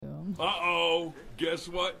Uh-oh. Guess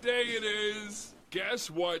what day it is? Guess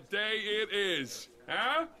what day it is?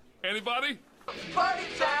 Huh? Anybody? Party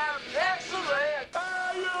time! Excellent!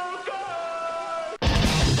 Are you good?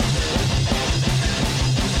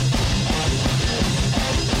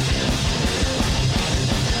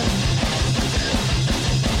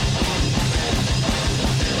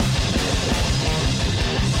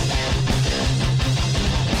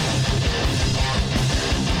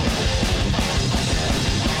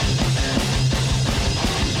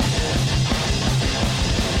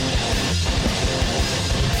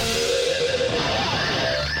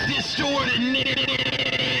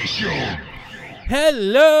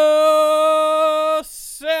 Hello,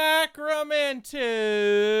 Sacramento.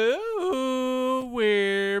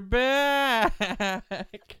 We're back.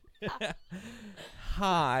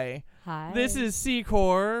 Hi. Hi. This is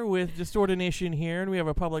Secor with Distorted Nation here, and we have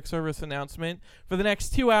a public service announcement. For the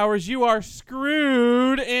next 2 hours, you are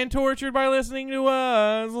screwed and tortured by listening to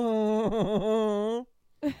us. Oh,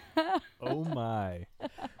 my.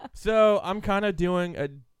 So I'm kind of doing a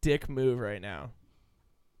dick move right now.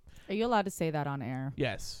 Are you allowed to say that on air?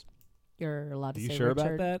 Yes. You're allowed to Are you say sure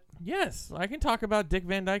Richard? about that? Yes. I can talk about Dick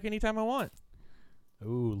Van Dyke anytime I want.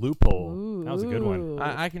 Ooh, loophole. Ooh, That was a good one. ooh.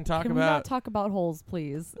 I can talk Can we not about... talk about holes,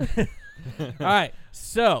 please? All right.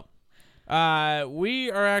 So we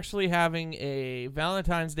are actually having a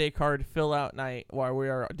Valentine's Day card fill out night while we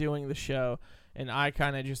are doing the show. And I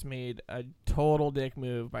kind of just made a total dick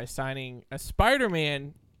move by signing a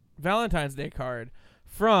Spider-Man Valentine's Day card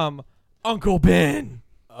from Uncle Ben.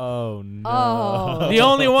 Oh, no. Oh. The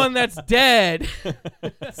only one that's dead.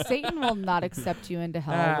 Satan will not accept you into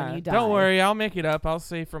hell when you die. Don't worry. I'll make it up. I'll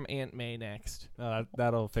say from Aunt May next.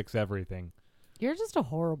 That'll fix everything. You're just a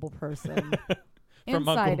horrible person. From Inside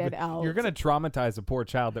Uncle and Ben. out. You're going to traumatize a poor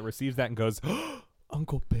child that receives that and goes,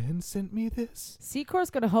 Uncle Ben sent me this? Secor's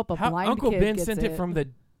going to hope a How blind Uncle kid Ben gets sent it from the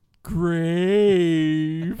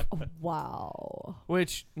grave. Wow.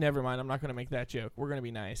 Which, never mind. I'm not going to make that joke. We're going to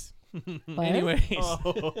be nice. What? Anyways.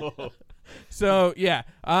 So, yeah.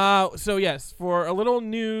 So, yes, for a little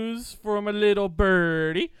news from a little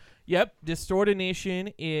birdie. Yep, Distorted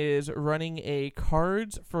Nation is running a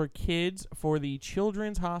Cards for Kids for the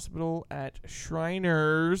Children's Hospital at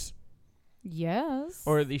Shriners. Yes.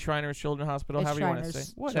 Or the Shriners Children's Hospital, It's however you want to Shriners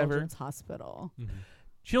say. Whatever. Children's Hospital.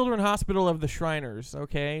 Children's Hospital of the Shriners,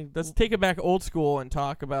 okay? Let's take it back old school and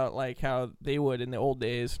talk about, like, how they would in the old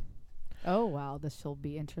days. Oh, wow. This will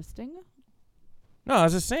be interesting. No, I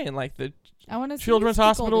was just saying, like, the I want to Children's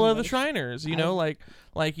Hospital of the Shriners, you know, like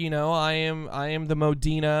you know, I am the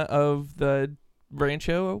Modena of the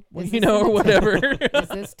Rancho, Is you this know, an or whatever. Is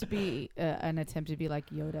this to be an attempt to be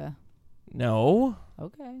like Yoda? No.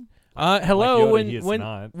 Okay. Hello. Like Yoda, he is when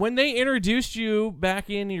not. when they introduced you back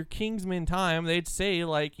in your Kingsman time, they'd say,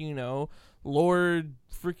 like, you know, Lord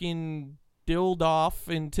freaking Dildoff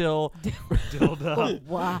until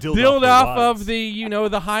Wow. Dildoff of the, you know,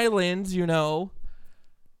 the Highlands, you know.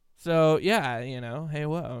 So, yeah, you know, hey,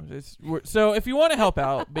 whoa. So, if you want to help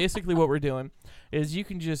out, basically what we're doing is you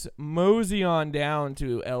can just mosey on down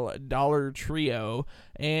to El Dollar Trio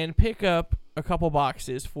and pick up a couple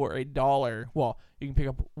boxes for $1. Well, you can pick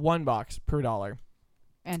up one box per $1.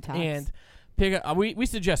 And tax. And pick up, we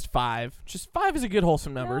suggest 5. Just 5 is a good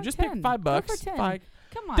wholesome number. No, Just 10. pick $5. Go for 10. 5.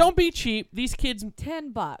 Come on. Don't be cheap. These kids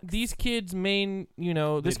 $10. These kids' main, you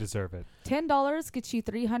know, They this deserve it. $10 gets you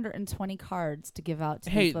 320 cards to give out to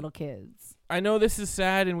these little kids. I know this is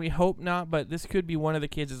sad and we hope not, but this could be one of the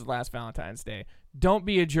kids' last Valentine's Day. Don't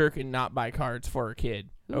be a jerk and not buy cards for a kid,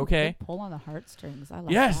 Ooh, okay? good pull on the heartstrings. I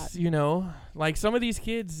like Yes, that. you know, like some of these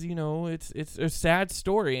kids, you know, it's a sad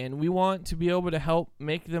story and we want to be able to help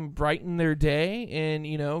make them brighten their day and,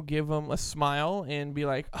 you know, give them a smile and be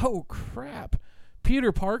like, "Oh crap.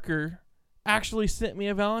 Peter Parker actually sent me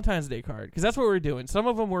a Valentine's Day card," because that's what we're doing. Some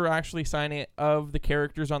of them we're actually signing of the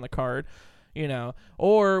characters on the card, you know,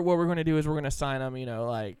 or what we're going to do is we're going to sign them, you know,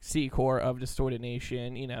 like C-Core of Distorted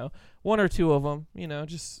Nation, you know, 1 or 2 of them, you know,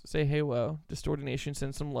 just say, hey, whoa, Distorted Nation,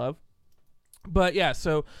 send some love. But yeah,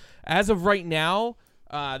 so as of right now,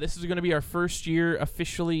 this is going to be our first year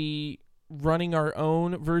officially running our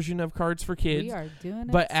own version of Cards for Kids. We are doing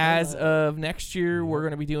it. But as solo. of next year, we're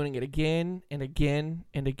going to be doing it again and again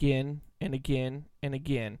and again and again and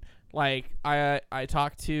again. Like, I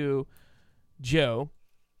talked to Joe,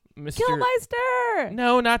 Mr. Killmeister!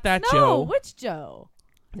 No, not that No, Joe. which Joe?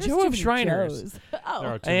 There's Joe too of many Shriners. Joes. There Oh.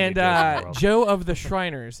 are too many And Joes in the world. Joe of the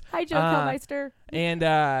Shriners. Hi, Joe Killmeister.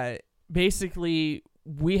 And basically,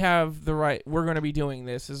 we have the right. We're going to be doing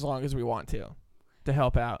this as long as we want to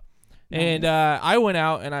help out. And I went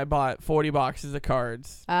out and I bought 40 boxes of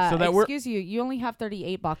cards. So that excuse you only have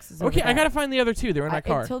 38 boxes. Okay, over I there. gotta find the other 2. They're in my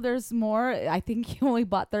car. Until there's more, I think you only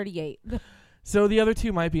bought 38. So the other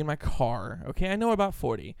 2 might be in my car. Okay, I know about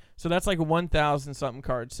 40. So that's like 1,000 something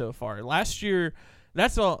cards so far. Last year,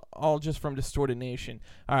 that's all just from Distorted Nation.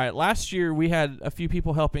 All right, last year we had a few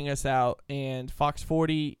people helping us out, and Fox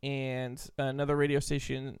 40 and another radio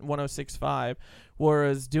station, 106.5,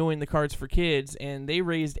 was doing the cards for kids, and they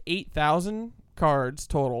raised 8,000 cards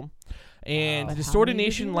total. And But how Distorted many did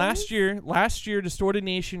Nation you last year Distorted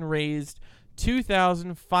Nation raised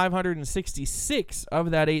 2,566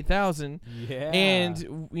 of that 8,000. Yeah.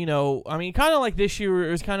 And, you know, I mean, kind of like this year,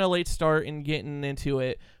 it was kind of late start in getting into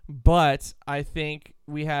it. But I think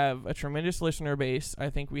we have a tremendous listener base. I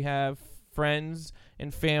think we have friends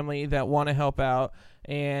and family that want to help out.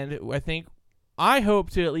 And I hope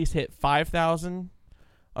to at least hit 5,000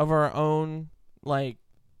 of our own, like,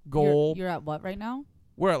 goal. You're at what right now?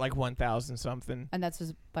 We're at like 1,000 something. And that's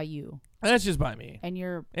just by you. And that's just by me. And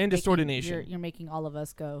you're And Distorted Nation. You're making all of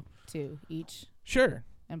us go to each Sure.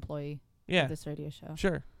 employee Yeah. of this radio show.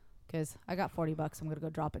 Sure. Because I got $40. I'm gonna go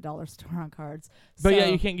drop at dollar store on cards. But yeah,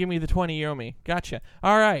 So you can't give me the 20 you owe me. Gotcha.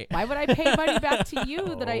 All right. why would I pay money back to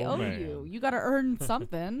you that I Oh, owe man. you? You got to earn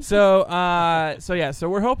something. So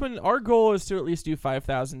we're hoping, our goal is to at least do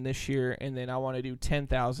 5,000 this year, and then I want to do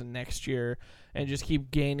 10,000 next year, and just keep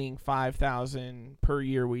gaining 5,000 per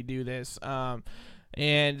year we do this.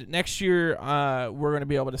 And next year, we're going to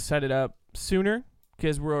be able to set it up sooner,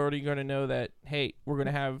 because we're already going to know that, hey, we're going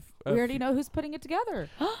to have We already know who's putting it together.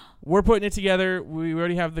 we're putting it together. We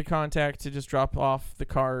already have the contact to just drop off the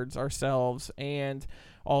cards ourselves, and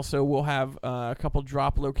also we'll have a couple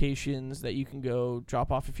drop locations that you can go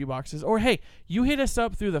drop off a few boxes. Or hey, you hit us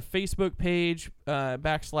up through the Facebook page /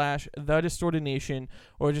 The Distorted Nation,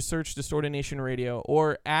 or just search Distorted Nation Radio,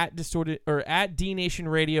 or at D Nation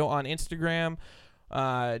Radio on Instagram.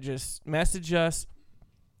 Just message us.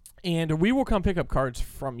 And we will come pick up cards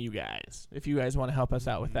from you guys if you guys want to help us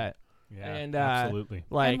out with that. Yeah, And, absolutely.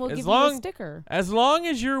 Like, and we'll as give you a long sticker. as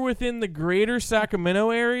you're within the greater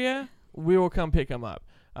Sacramento area, we will come pick them up.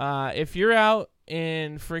 If you're out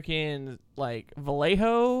in freaking like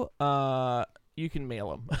Vallejo, you can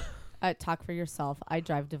mail them. Talk for yourself. I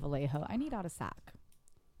drive to Vallejo. I need out a sack.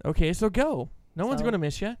 Okay, so go. No one's So- gonna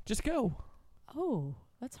miss you. Just go. Oh,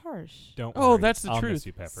 that's harsh. Don't Oh, worry. that's the I'll truth. miss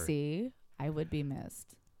you, Pepper. See, I would be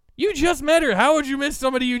missed You just met her. How would you miss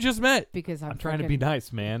somebody you just met? because I'm trying to be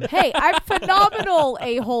nice, man. Hey, I'm phenomenal,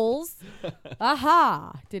 a-holes.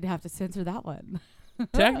 Aha. Didn't have to censor that one.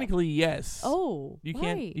 Technically, yes. Oh, You why?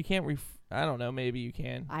 can't. You can't. I don't know. Maybe you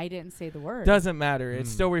can. I didn't say the word. Doesn't matter. It's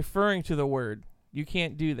Mm. still referring to the word. You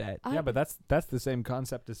can't do that. Yeah, but that's the same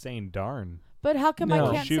concept as saying darn. But how come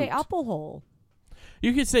No. I can't say Shoot. apple hole?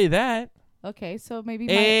 You could say that. Okay, so maybe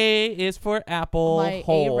A is for apple. my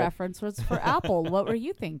hole. A reference was for apple. What were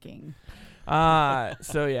you thinking?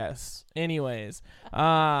 So yes. Anyways.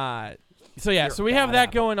 So yeah, so we have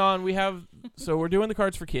that going on. So we're doing the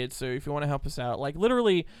cards for kids, so if you want to help us out. Like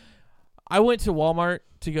literally I went to Walmart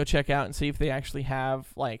to go check out and see if they actually have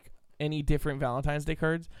like any different Valentine's Day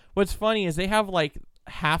cards. What's funny is they have like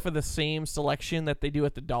half of the same selection that they do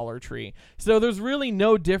at the Dollar Tree. So there's really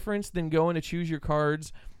no difference than going to choose your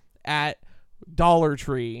cards at Dollar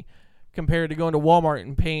Tree compared to going to Walmart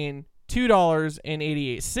and paying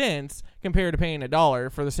 $2.88 compared to paying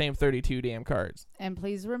 $1 for the same 32 damn cards. And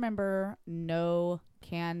please remember, no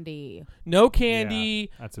candy, No candy,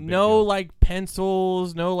 Yeah, that's a big no deal. like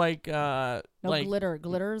pencils, no like no like glitter.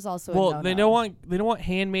 Glitter is also well, a no-no. they don't want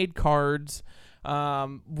handmade cards.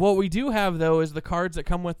 What we do have though is the cards that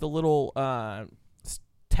come with the little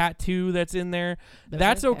tattoo that's in there. Those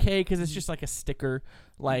That's are okay. okay because it's just like a sticker.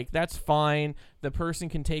 Like that's fine. The person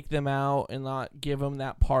can take them out and not give them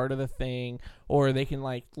that part of the thing, or they can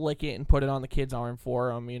like lick it and put it on the kid's arm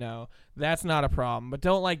for them. You know, that's not a problem. But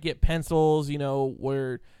don't like get pencils. You know,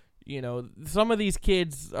 where some of these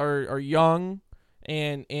kids are young.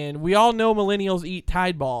 And we all know millennials eat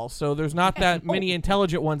Tide Balls, so there's not that many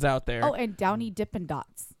intelligent ones out there. Oh, and Downy Dippin'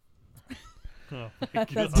 Dots.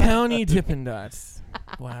 Downy Dippin' Dots.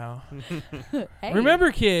 Wow. Hey,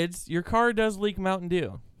 Remember, kids, your car does leak Mountain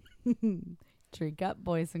Dew. drink up,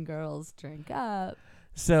 boys and girls, drink up.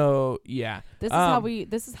 So yeah, This is how we.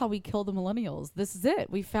 This is how we kill the millennials. This is it.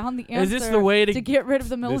 We found the answer. Is this the way to get rid of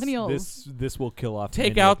the millennials? This will kill off.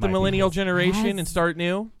 take many out of the my millennial vehicles. generation and Yes. start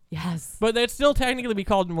new? Yes. But they'd still technically be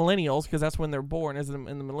called millennials because that's when they're born, is in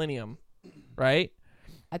the millennium, right?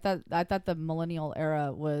 I thought the millennial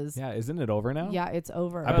era was. Yeah, isn't it over now? Yeah, it's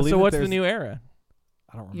over. I believe so that what's the there's- new era?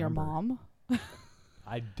 I don't remember. Your mom.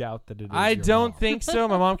 I doubt that it is. I your don't mom. think so.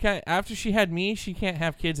 My mom can't. After she had me, she can't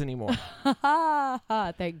have kids anymore.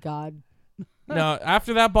 Thank God. No,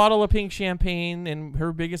 after that bottle of pink champagne and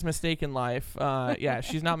her biggest mistake in life, yeah,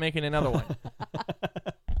 she's not making another one.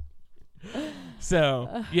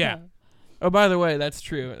 So, yeah. Oh, by the way, that's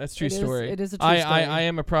true. That's a true story. It is a true I story. I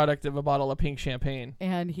am a product of a bottle of pink champagne.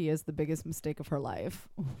 And he is the biggest mistake of her life.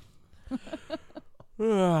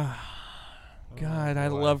 God, I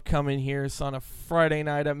love coming here on a Friday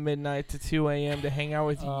night at midnight to 2 a.m. to hang out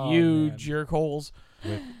with Oh, you, man. jerkholes.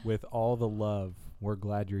 With all the love, we're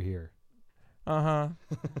glad you're here. Uh-huh.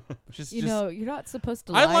 Just, You know, you're not supposed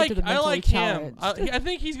to I lie like to the I mentally like him. challenged. I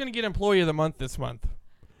think he's gonna get Employee of the Month this month.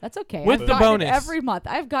 That's okay. With I've the gotten bonus. it every month.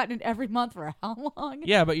 I've gotten it every month for how long?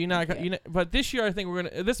 Yeah, but but this year I think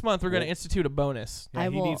this month we're gonna institute a bonus. Yeah, I he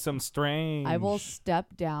will- needs some strange. I will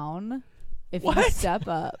step down if you What? step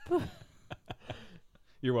up.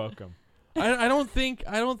 You're welcome. I don't think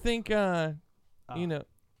you know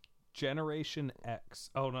Generation X.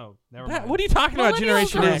 Oh no, never that, mind. what are you talking about? Millennials Generation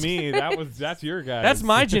Screw X. me. That's your guy. That's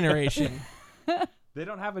my generation. They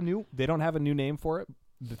don't have a new name for it,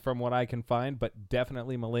 from what I can find. But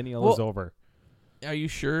definitely millennial Well, is over. Are you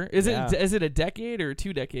sure? Is Yeah. it a decade or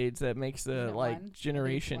 2 decades that makes the Isn't it like one? I think it's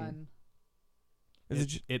generation? one. Is it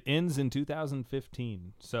j- It ends in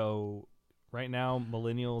 2015. So right now,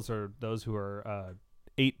 millennials are those who are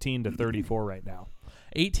 18 to 34 right now.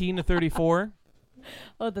 18 to 34?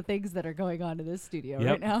 Oh, the things that are going on in this studio Yep.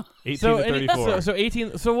 right now. 18 So, to 34. so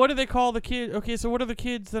 18. So what do they call the kid? Okay, so what are the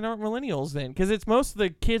kids that aren't millennials then? Because it's most of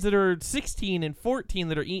the kids that are 16 and 14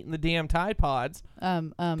 that are eating the damn Tide Pods.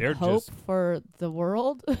 They're Hope just- for the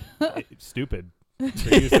world. Stupid.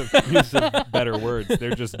 The use of better words.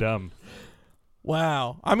 They're just dumb.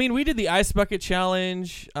 Wow. I mean, we did the ice bucket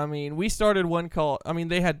challenge. I mean, we started one called. I mean,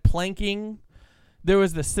 they had planking. There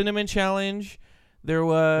was the cinnamon challenge. There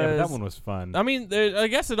was. Yeah, but that one was fun. I mean, I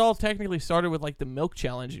guess it all technically started with like the milk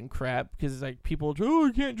challenge and crap because like people,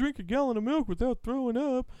 you can't drink a gallon of milk without throwing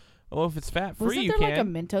up. Well, if it's fat free, Wasn't you there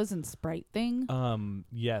can. like a Mentos and Sprite thing?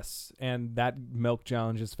 Yes, and that milk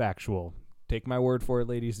challenge is factual. Take my word for it,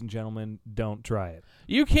 ladies and gentlemen. Don't try it.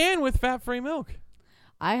 You can with fat free milk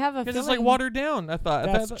I have a because feeling it's like watered down. I thought.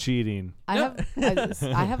 That's cheating. I No.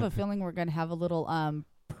 I have a feeling we're gonna have a little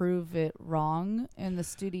prove it wrong in the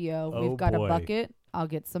studio. Oh, We've got boy. a bucket. I'll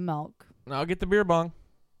get some milk. I'll get the beer bong.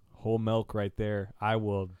 Whole milk right there. I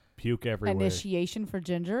will puke everywhere. Initiation for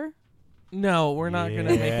Ginger. No, we're not gonna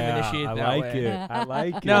make him Yeah, initiate I that like way. it. I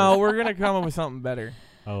like it. No, we're gonna come up with something better.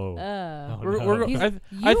 Oh. We're, no. we're, He's-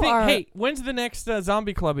 I you think. are- Hey, when's the next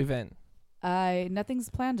Zombie Club event? Nothing's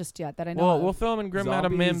planned just yet that I know. Well, of. we'll film in Grim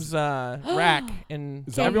Madam Zombies- Mim's rack, and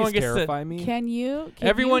Zombies everyone gets to. terrify me. Can you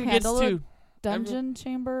Everyone gets handle to. a dungeon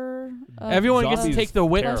chamber? Everyone gets to Zombies take the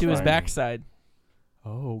whip to his terrify me. backside.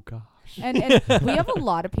 Oh gosh. and we have a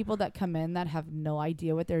lot of people that come in that have no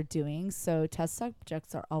idea what they're doing. So test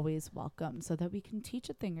subjects are always welcome, so that we can teach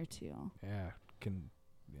a thing or two. Yeah,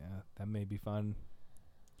 that may be fun.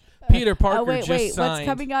 Peter Parker Oh wait, just signed. what's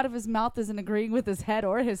coming out of his mouth isn't agreeing with his head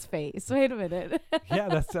or his face. Wait a minute. Yeah,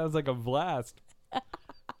 that sounds like a blast.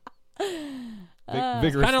 Kind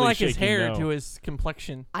Vigorously of like his shaking hair no. to his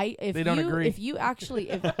complexion. If They don't you, agree. If you actually,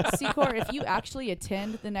 Secor, if you actually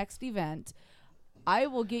attend the next event, I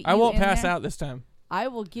will get you. I won't in pass there. out this time. I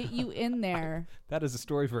will get you in there. That is a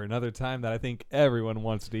story for another time that I think everyone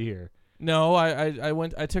wants to hear. No,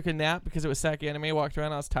 I took a nap because it was SAC Anime. Walked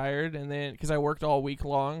around, I was tired, and then because I worked all week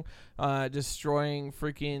long, destroying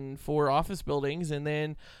freaking 4 office buildings, and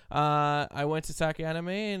then I went to SAC Anime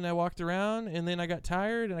and I walked around, and then I got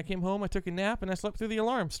tired and I came home. I took a nap and I slept through the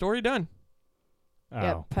alarm. Story done.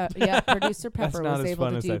 Oh. Producer That's Pepper not was as able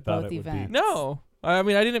fun to as do I thought both it would be. events. No, I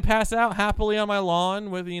mean I didn't pass out happily on my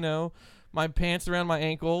lawn with my pants around my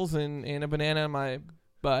ankles and a banana in my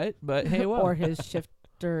butt. But hey, well. or his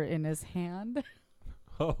shifter in his hand.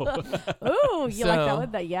 Oh. Ooh, you like that So-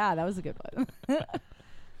 one? That was a good one.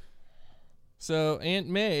 So Aunt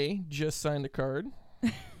May just signed a card.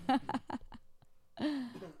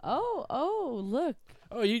 Oh, look.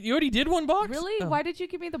 Oh, you already did one box? Really? Oh. Why did you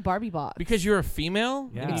give me the Barbie box? Because you're a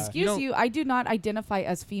female? Yeah. And Excuse don't- you, I do not identify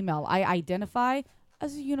as female. I identify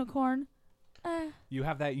as a unicorn. You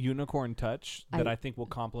have that unicorn touch that I- I think will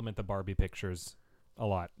complement the Barbie pictures a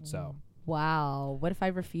lot. So Wow. What if I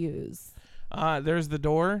refuse? There's the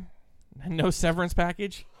door. No severance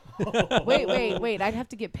package. Wait. I'd have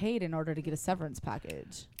to get paid in order to get a severance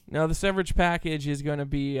package. No, the severance package is going to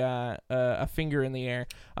be a finger in the air.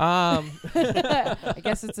 I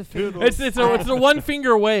guess it's a finger. It's a one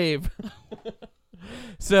finger wave.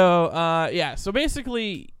 So yeah, so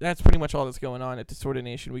basically that's pretty much all that's going on at Distorted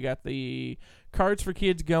Nation. We got the Cards for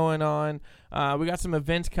Kids going on. We got some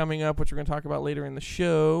events coming up, which we're going to talk about later in the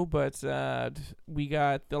show. But we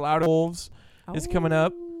got the Louder Wolves is coming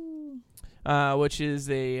up, which is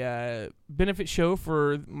a benefit show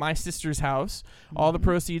for My Sister's House. All the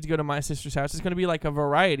proceeds go to My Sister's House. It's going to be like a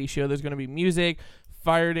variety show. There's going to be music,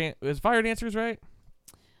 fire dancers, right?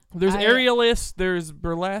 There's aerialists, there's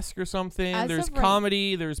burlesque or something, there's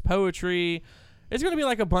comedy, there's poetry. It's going to be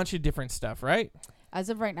like a bunch of different stuff, right? As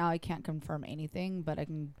of right now, I can't confirm anything, but I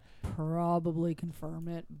can probably confirm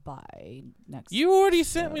it by next. You already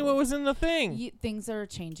sent me what was in the thing. Things are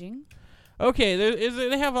changing. Okay,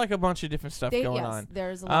 they have like a bunch of different stuff going on.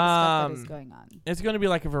 There's a lot of stuff that is going on. It's going to be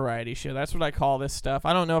like a variety show. That's what I call this stuff.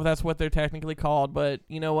 I don't know if that's what they're technically called, but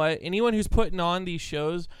you know what? Anyone who's putting on these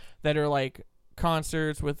shows that are like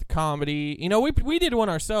concerts with comedy, we did one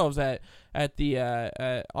ourselves at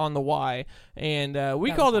the on the Y, and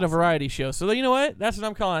we called it a variety show. So you know what? That's what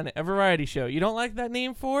I'm calling it, a variety show. You don't like that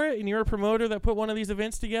name for it, and you're a promoter that put one of these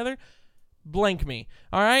events together? Blank me.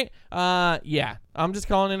 All right? Yeah, I'm just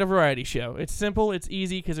calling it a variety show. It's simple, it's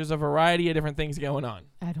easy, because there's a variety of different things going on.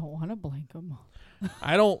 I don't want to blank them.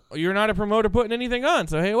 You're not a promoter putting anything on,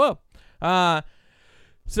 so hey, whoa.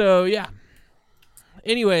 So yeah.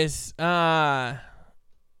 Anyways, check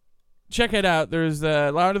it out. There's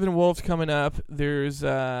Louder Than Wolves coming up. There's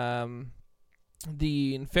the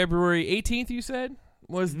February 18th, you said,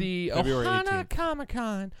 was the February Ohana 18th.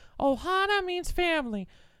 Comic-Con. Ohana means family,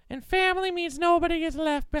 and family means nobody gets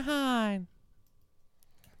left behind.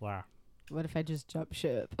 Wow. What if I just jump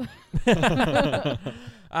ship? So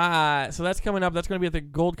that's coming up. That's going to be at the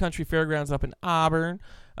Gold Country Fairgrounds up in Auburn.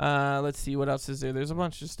 Let's see, what else is there? There's a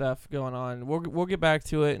bunch of stuff going on. We'll get back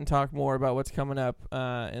to it and talk more about what's coming up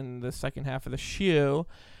in the second half of the show.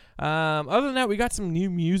 Other than that, we got some new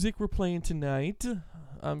music we're playing tonight.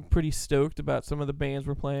 I'm pretty stoked about some of the bands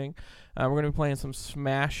we're playing. We're going to be playing some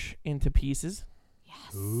Smash Into Pieces.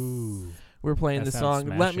 Yes. Ooh. We're playing That the sounds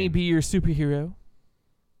song Let Me smashing. Be Your Superhero.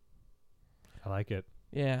 I like it.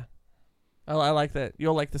 Yeah. I like that.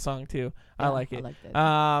 You'll like the song too. I like it. I liked it.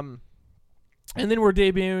 And then we're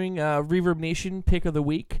debuting Reverb Nation Pick of the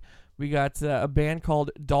Week. We got a band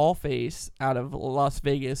called Dollface out of Las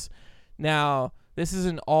Vegas. Now, this is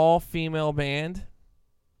an all-female band,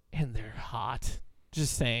 and they're hot.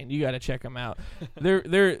 Just saying, you got to check them out.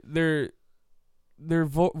 Their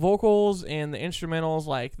vocals and the instrumentals,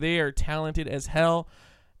 like, they are talented as hell,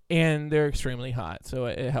 and they're extremely hot. So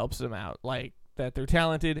it helps them out. Like, that they're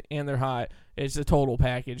talented and they're hot. It's a total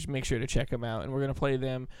package. Make sure to check them out. And we're going to play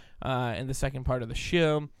them in the second part of the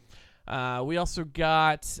show. We also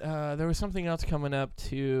got, there was something else coming up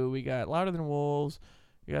too. We got Louder Than Wolves.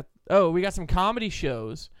 We got some comedy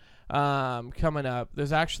shows coming up.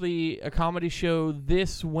 There's actually a comedy show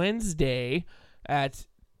this Wednesday at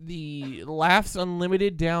the Laughs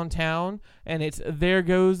Unlimited downtown. And it's There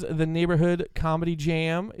Goes the Neighborhood Comedy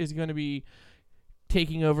Jam is going to be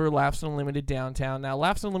taking over Laughs Unlimited downtown. Now,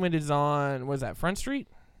 Laughs Unlimited is on, what is that, Front Street?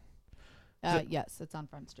 Yes, it's on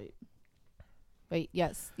Front Street. Wait,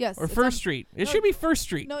 yes. Or First Street. It should be First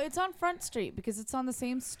Street. No, it's on Front Street because it's on the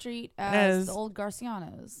same street as the old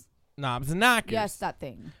Garcianos. Knobs and Knockers. Yes, that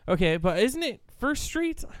thing. Okay, but isn't it First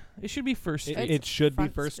Street? It should be First Street. It should be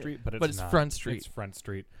Front First Street. Street, but But it's not. Front Street. It's Front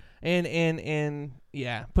Street. And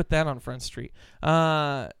yeah, put that on Front Street.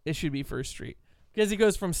 It should be First Street. Because it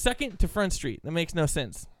goes from Second to Front Street. That makes no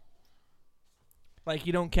sense. Like,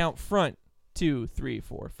 you don't count front, 2, 3,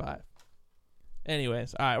 4, 5.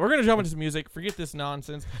 Anyways, all right, we're going to jump into some music. Forget this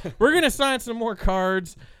nonsense. We're going to sign some more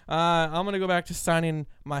cards. I'm going to go back to signing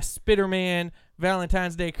my Spider-Man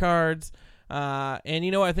Valentine's Day cards. And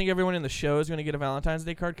you know what? I think everyone in the show is going to get a Valentine's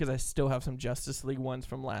Day card because I still have some Justice League ones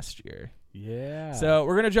from last year. Yeah. So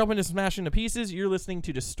we're going to jump into Smash Into Pieces. You're listening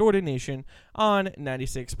to Distorted Nation on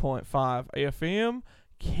 96.5 FM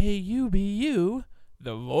KUBU,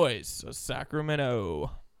 the voice of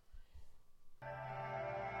Sacramento.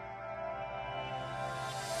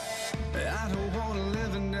 I don't want to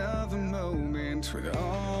live another moment with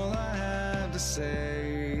all I have to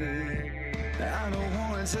say. I don't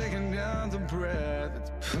want to take another breath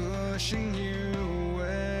that's pushing you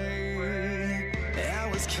away. I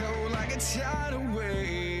was cold like a tidal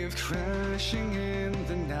wave, crashing in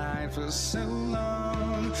the night for so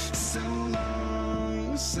long, so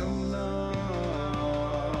long, so long.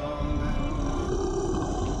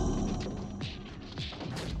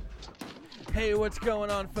 Hey, what's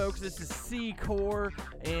going on, folks? This is C-Core,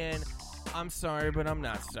 and I'm sorry, but I'm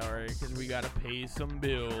not sorry, because we got to pay some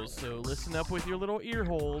bills. So listen up with your little ear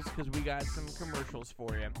holes, because we got some commercials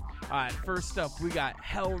for you. All right, first up, we got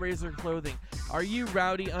Hellraiser Clothing. Are you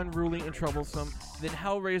rowdy, unruly, and troublesome? then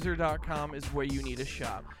Hellraiser.com is where you need to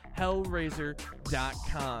shop.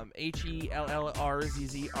 Hellraiser.com.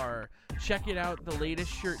 HELLRZZR. Check it out, the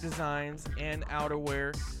latest shirt designs and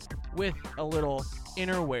outerwear with a little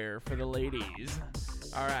innerwear for the ladies.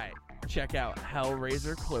 Alright, check out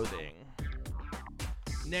Hellraiser Clothing.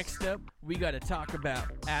 Next up, we got to talk about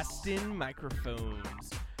Aston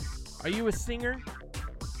Microphones. Are you a singer?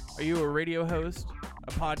 Are you a radio host?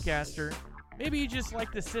 A podcaster? Maybe you just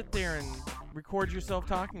like to sit there and record yourself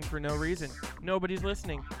talking for no reason. Nobody's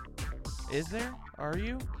listening. Is there? Are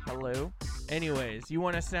you? Hello? Anyways, you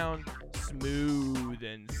want to sound smooth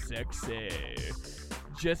and sexy,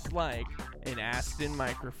 just like an Aston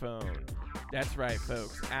microphone. That's right,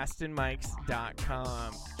 folks.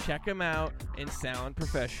 AstonMics.com. Check them out and sound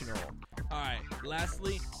professional. Alright,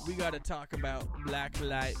 lastly, we got to talk about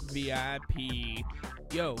Blacklight VIP.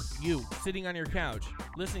 Yo, you, sitting on your couch,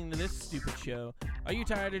 listening to this stupid show. Are you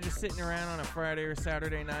tired of just sitting around on a Friday or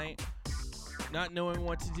Saturday night, not knowing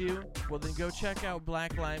what to do? Well, then go check out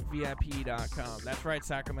BlacklightVIP.com. That's right,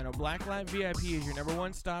 Sacramento. Blacklight VIP is your number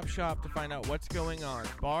one stop shop to find out what's going on.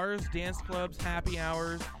 Bars, dance clubs, happy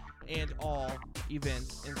hours, and all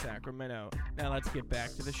events in Sacramento. Now let's get back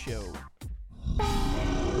to the show.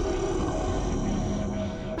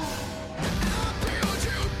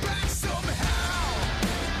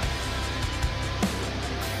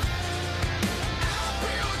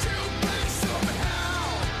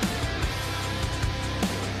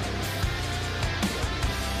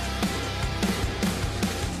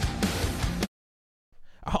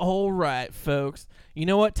 All right, folks. You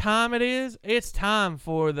know what time it is? It's time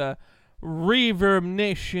for the Reverb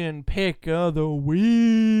Nation Pick of the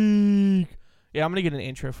Week. Yeah, I'm going to get an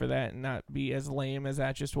intro for that and not be as lame as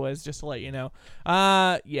that just was, just to let you know.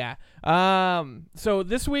 Yeah. So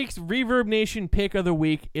this week's Reverb Nation Pick of the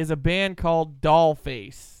Week is a band called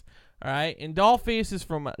Dollface. All right? And Dollface is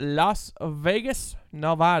from Las Vegas,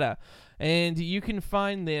 Nevada. And you can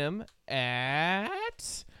find them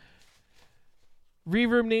at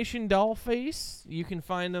Reverb Nation Dollface. You can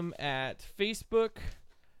find them at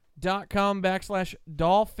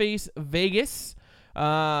Facebook.com/Dollface Vegas.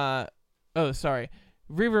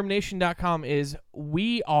 ReverbNation.com is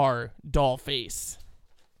We Are Dollface.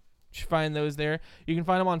 You should find those there. You can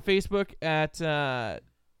find them on Facebook at, or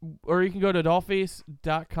you can go to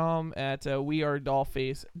Dollface.com at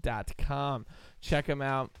WeAreDollface.com. Check them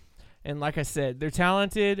out. And like I said, they're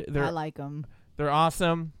talented. I like them. They're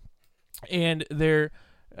awesome. And they're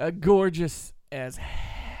gorgeous as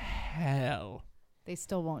hell. They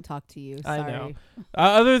still won't talk to you. Sorry. I know.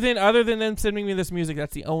 Other than them sending me this music,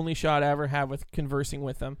 that's the only shot I ever have with conversing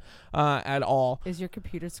with them at all. Is your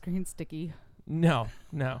computer screen sticky? No.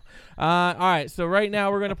 All right, so right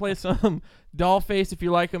now we're going to play some Dollface. If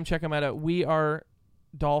you like them, check them out at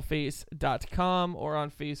wearedollface.com or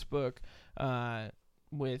on Facebook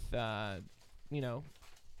with,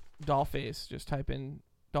 Dollface. Just type in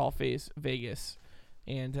Dollface Vegas.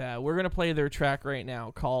 And we're going to play their track right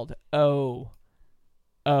now called Oh.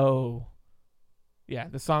 Yeah,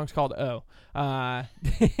 the song's called Oh. I'm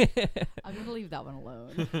going to leave that one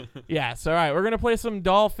alone. Yeah, so all right, we're going to play some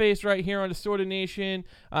Dollface right here on Distorted Nation.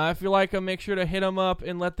 If you like them, make sure to hit them up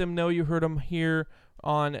and let them know you heard them here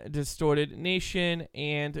on Distorted Nation.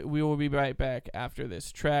 And we will be right back after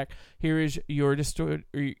this track. Here is your Distorted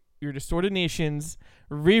Nation's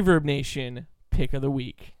Reverb Nation Pick of the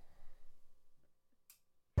Week.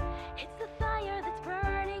 It's the fire that's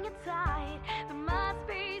burning inside that must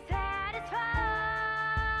be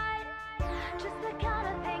satisfied. Just the kind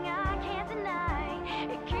of thing I can't deny.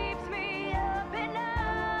 It keeps me up at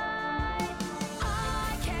night.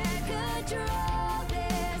 I can't control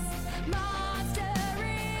this monster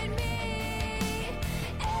in me,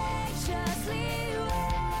 anxiously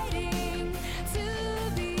waiting to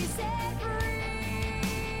be set free.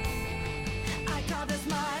 I call this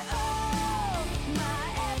my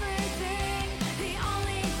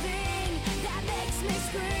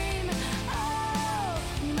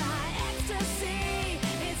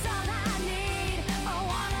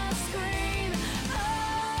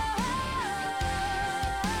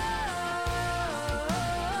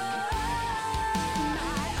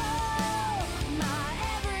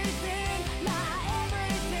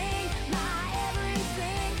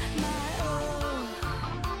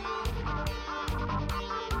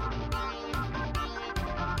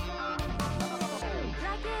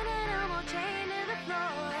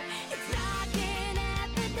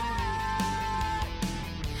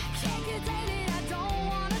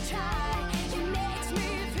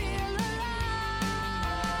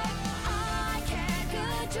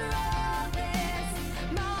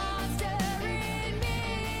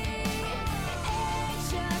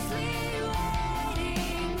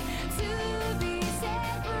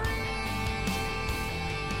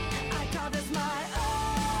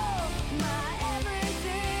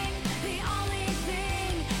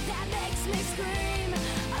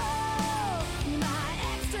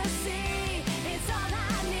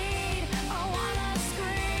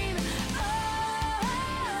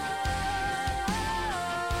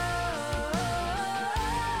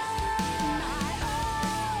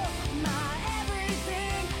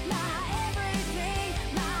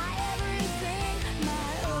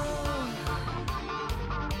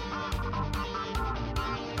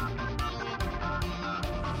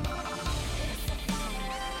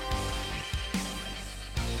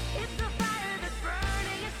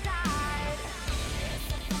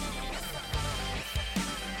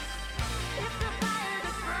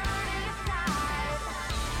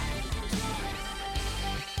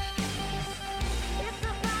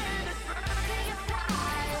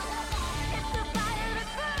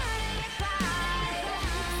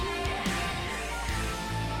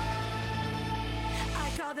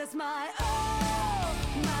my all,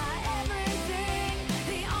 my everything,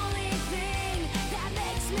 the only thing that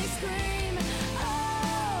makes me scream.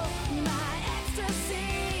 Oh, my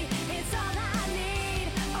ecstasy, it's all I need.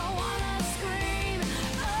 I wanna scream.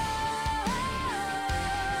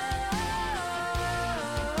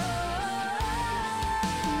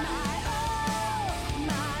 My all,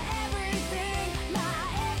 my everything, my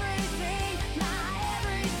everything, my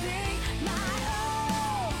everything, my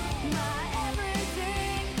all, my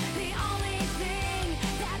everything, the only thing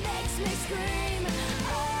that makes me scream.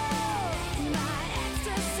 Oh, my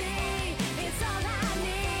ecstasy, it's all I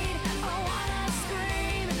need. I wanna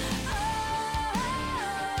scream.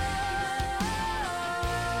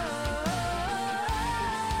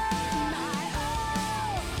 My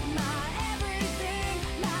all, my everything,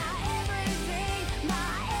 my everything, my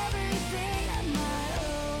everything, my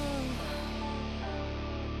all.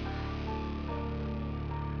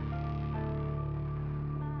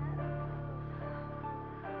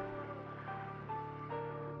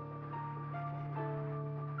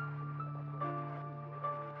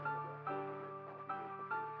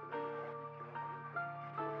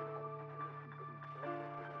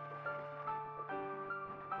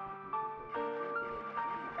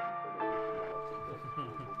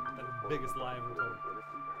 Biggest lie ever told.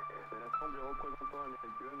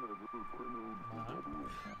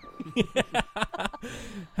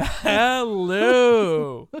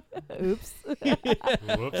 Hello. Oops.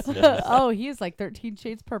 Whoops. Oh, he is like 13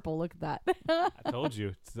 shades purple. Look at that. I told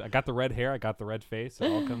you. I got the red hair. I got the red face. It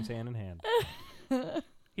all comes hand in hand.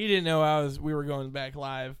 He didn't know we were going back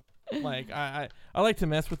live. Like I like to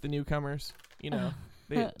mess with the newcomers. You know,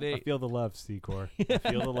 I they feel the love, Secor. I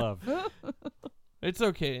feel the love. it's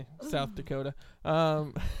okay, South Dakota.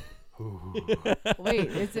 Wait,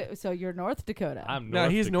 is it so you're North Dakota? I'm No,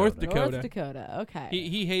 North he's Dakota. North Dakota. North Dakota. Okay.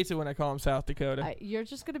 He hates it when I call him South Dakota. You're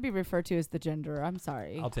just going to be referred to as the ginger. I'm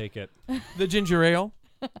sorry. I'll take it. The ginger ale.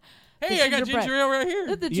 Hey, I got gingerbread. ginger ale right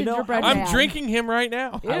here. the You know, gingerbread I'm man. drinking him right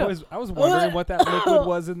now. Ew. I was wondering what that liquid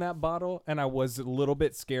was in that bottle, and I was a little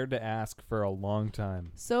bit scared to ask for a long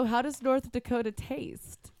time. So how does North Dakota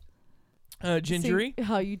taste? Gingery, See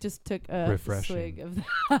how you just took a Refreshing. swig of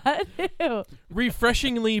that. Ew.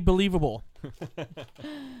 refreshingly believable.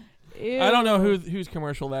 Ew. I don't know whose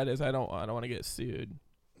commercial that is. I don't want to get sued.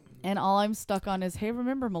 And all I'm stuck on is, hey,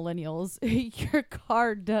 remember millennials, your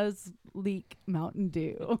car does leak Mountain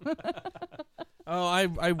Dew. Oh, I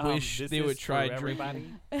wish This they is would try for everybody.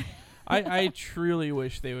 drinking. I truly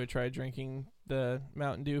wish they would try drinking the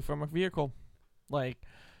Mountain Dew from a vehicle. Like,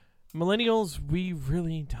 millennials, we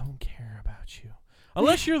really don't care about you.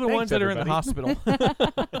 Unless you're the Thanks, ones that are in the everybody. hospital.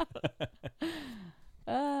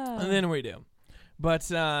 Ah. And then we do. But,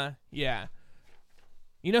 yeah.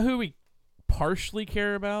 You know who we partially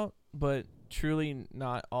care about, but truly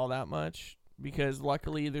not all that much? Because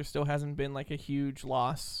luckily there still hasn't been like a huge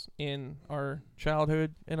loss in our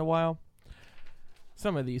childhood in a while.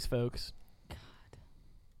 Some of these folks.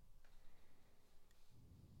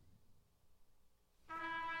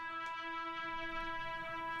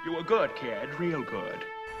 You were good, kid. Real good.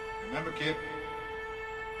 Remember, kid,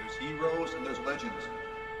 there's heroes and there's legends.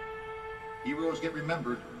 Heroes get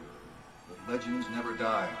remembered, but legends never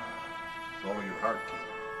die. Follow your heart, kid.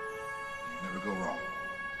 You never go wrong.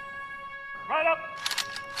 Right up!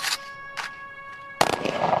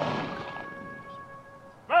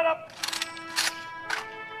 Right up!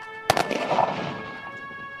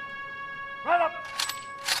 Right up!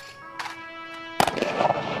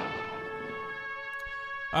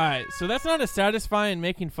 Alright, so that's not as satisfying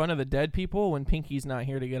making fun of the dead people when Pinky's not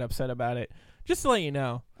here to get upset about it. Just to let you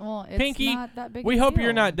know. Well, it's Pinky, not that big we a hope deal.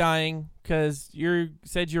 you're not dying because you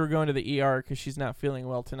said you were going to the ER because she's not feeling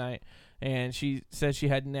well tonight. And she said she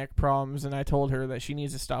had neck problems, and I told her that she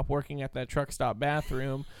needs to stop working at that truck stop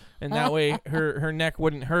bathroom, and that way her neck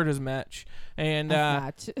wouldn't hurt as much. And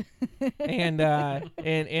Match.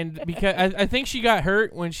 and because I think she got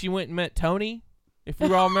hurt when she went and met Tony. If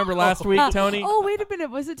you all remember last week, Tony. Oh, wait a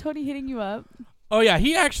minute. Was it Tony hitting you up? Oh yeah,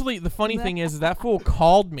 he actually. The funny thing is that fool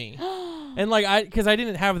called me, and like because I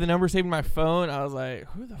didn't have the number saved in my phone, I was like,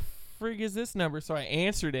 "Who the frig is this number?" So I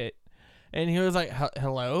answered it, and he was like,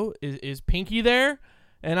 "Hello, is Pinky there?"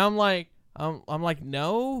 And I'm like, I'm like,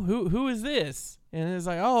 "No, who is this?" And it's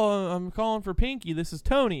like, "Oh, I'm calling for Pinky. This is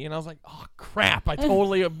Tony." And I was like, "Oh crap, I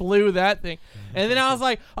totally blew that thing." And then I was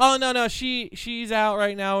like, "Oh no, she's out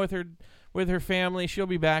right now with her family. She'll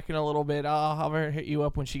be back in a little bit. I'll have her hit you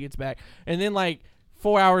up when she gets back." And then like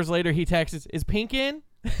 4 hours later, he texts, "Is Pink in?"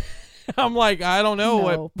 I'm like, I don't know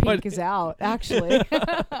No, Pink is out, actually.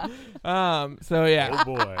 So yeah, Oh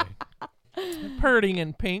boy. Purdy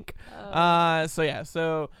and Pink. So yeah,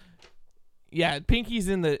 so Yeah, Pinky's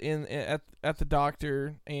at the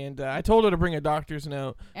doctor, and I told her to bring a doctor's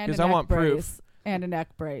note And because a I neck want brace. proof. And a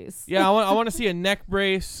neck brace. Yeah, I want to see a neck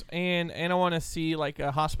brace and I want to see like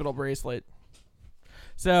a hospital bracelet.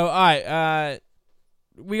 So, all right,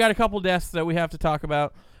 we got a couple deaths that we have to talk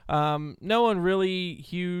about. No one really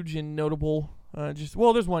huge and notable. There's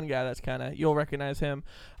one guy that's you'll recognize him.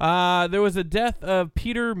 There was a death of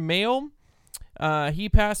Peter Mayle. He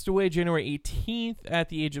passed away January 18th at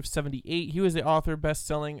the age of 78. He was the author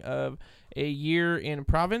best-selling of A Year in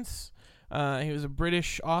Province. He was a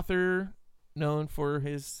British author known for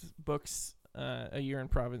his books, A Year in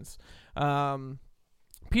Province.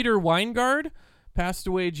 Peter Weingard passed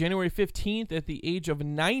away January 15th at the age of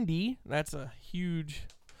 90. That's a huge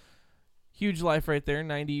life right there,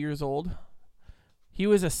 90 years old. He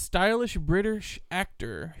was a stylish British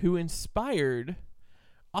actor who inspired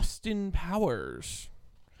Austin Powers.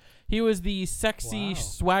 He was the sexy,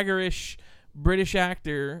 swaggerish British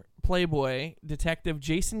actor, playboy, detective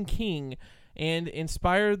Jason King, and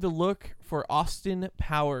inspired the look for Austin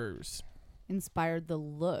Powers. Inspired the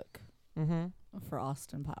look for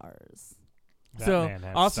Austin Powers.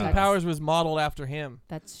 Austin Powers was modeled after him.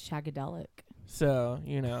 That's shagadelic. So,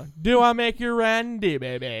 do I make you Randy,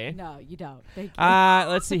 baby? No, you don't. Thank you.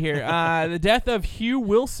 Let's see here. The death of Hugh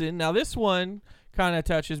Wilson. Now, this one kind of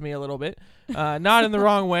touches me a little bit. Not in the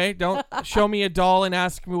wrong way. Don't show me a doll and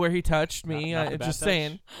ask me where he touched me. Just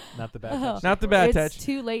saying. Not the bad touch. Not the bad touch. It's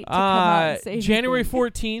too late to come out and say January anything.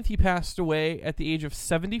 14th, he passed away at the age of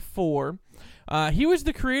 74. He was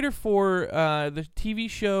the creator for the TV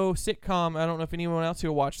show sitcom. I don't know if anyone else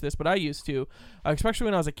here watched this, but I used to, especially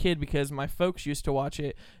when I was a kid because my folks used to watch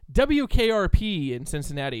it. WKRP in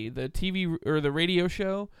Cincinnati, the TV or the radio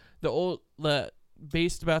show,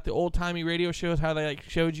 based about the old timey radio shows, how they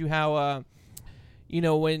showed you how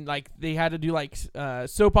when they had to do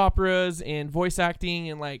soap operas and voice acting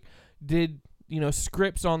and did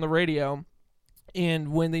scripts on the radio,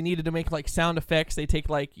 and when they needed to make sound effects, they take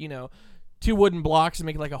two wooden blocks and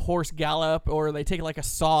make a horse gallop, or they take a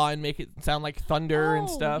saw and make it sound like thunder and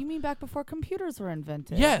stuff. You mean back before computers were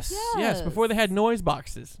invented? Yes, before they had noise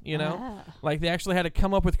boxes, they actually had to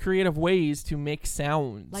come up with creative ways to make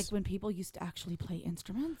sounds. Like when people used to actually play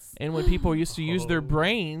instruments? And when people used to use their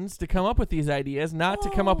brains to come up with these ideas, not to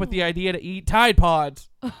come up with the idea to eat Tide Pods.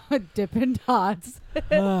 Dippin' Dots.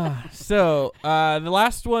 So, the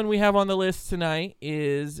last one we have on the list tonight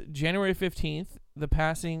is January 15th. The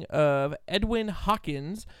passing of Edwin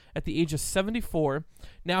Hawkins at the age of 74.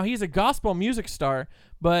 Now, he's a gospel music star,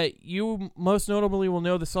 but you most notably will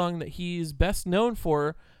know the song that he's best known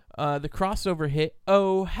for, the crossover hit,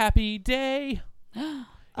 Oh, Happy Day.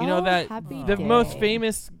 The most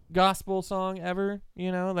famous gospel song ever,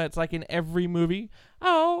 that's in every movie.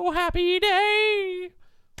 Oh, Happy Day.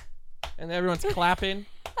 And everyone's clapping.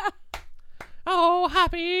 Oh,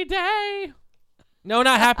 Happy Day. No,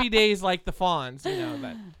 not Happy Days like the Fonz,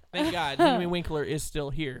 but thank God Henry Winkler is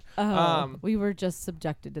still here. We were just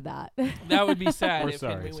subjected to that. That would be sad if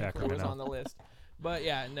sorry, Henry Winkler was Sacramento. on the list. But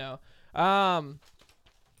yeah, no. All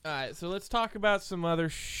right, so let's talk about some other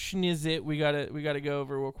schnizzit we gotta go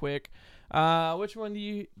over real quick. Which one do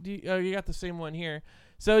you oh, you got the same one here.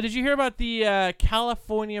 So did you hear about the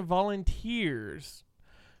California volunteers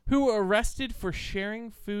who were arrested for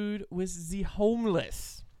sharing food with the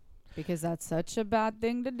homeless? Because that's such a bad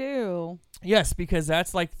thing to do. Yes, because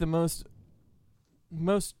that's the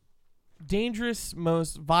most dangerous,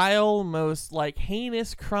 most vile, most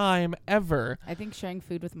heinous crime ever. I think sharing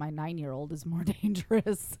food with my 9-year-old is more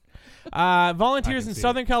dangerous. Volunteers in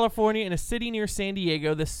Southern California in a city near San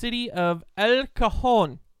Diego, the city of El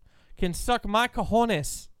Cajon, can suck my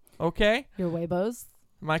cojones. Okay? Your huevos?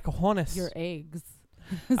 My cojones. Your eggs.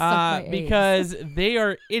 Suck my eggs. Because they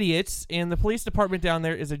are idiots, and the police department down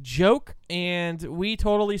there is a joke, and we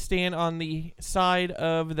totally stand on the side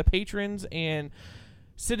of the patrons and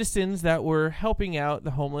citizens that were helping out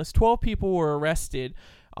the homeless. 12 people were arrested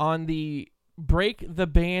on the Break the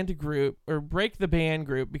Band group,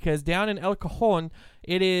 because down in El Cajon,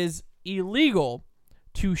 it is illegal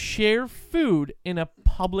to share food in a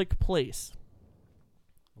public place.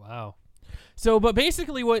 Wow. So, but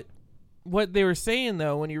basically what they were saying,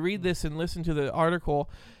 though, when you read this and listen to the article,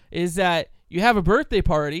 is that you have a birthday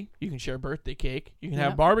party, you can share birthday cake, you can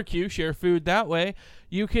have barbecue, share food that way,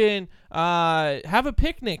 you can have a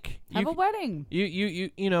picnic, have a wedding,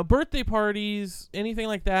 you birthday parties, anything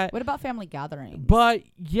like that. What about family gatherings? But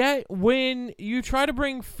yet, when you try to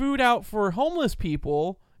bring food out for homeless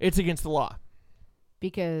people, it's against the law.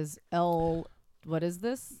 Because what is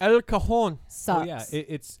this? El Cajon. Sucks. Oh, yeah.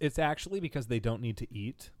 It's actually because they don't need to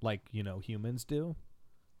eat like, humans do.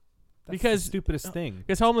 because the stupidest thing.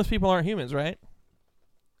 Because homeless people aren't humans, right?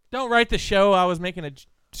 Don't write the show. I was making a...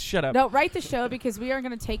 Shut up. No, write the show because we are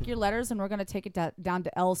going to take your letters and we're going to take it down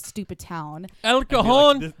to L's stupid town. El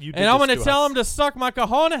Cajon. And I'm going to tell them to suck my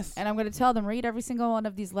cojones. And I'm going to tell them, read every single one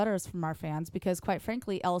of these letters from our fans because, quite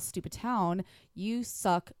frankly, L's stupid town, you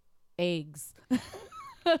suck eggs.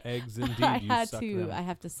 Eggs, indeed. I them.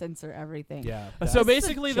 have to censor everything. Yeah. So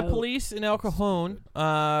basically, the police in El Cajon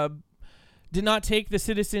did not take the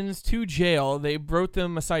citizens to jail. They wrote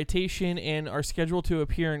them a citation and are scheduled to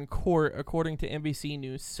appear in court, according to NBC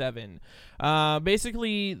News 7.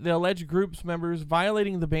 Basically, the alleged group's members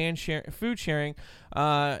violating the ban food sharing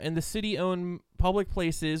in the city-owned public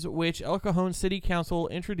places, which El Cajon City Council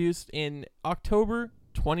introduced in October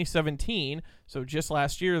 2017, so just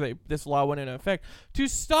last year this law went into effect, to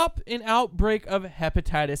stop an outbreak of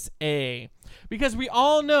hepatitis A. Because we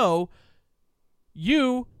all know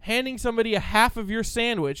you handing somebody a half of your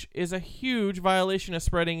sandwich is a huge violation of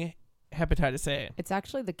spreading hepatitis A. It's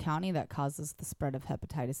actually the county that causes the spread of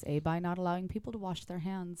hepatitis A by not allowing people to wash their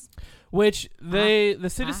hands. Which the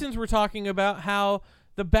citizens were talking about how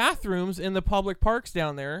the bathrooms in the public parks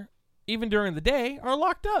down there, even during the day, are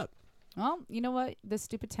locked up. Well, you know what? This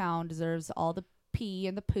stupid town deserves all the pee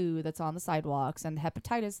and the poo that's on the sidewalks and the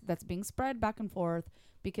hepatitis that's being spread back and forth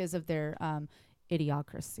because of their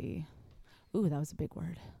idiocracy. Ooh, that was a big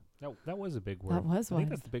word. That was a big word. That was I one. think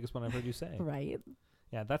that's the biggest one I've heard you say. Right.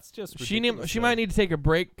 Yeah, that's just She ridiculous. might need to take a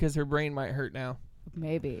break because her brain might hurt now.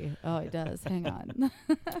 Maybe. Oh, it does. Hang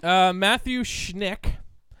on. Matthew Schneck,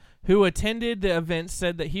 who attended the event,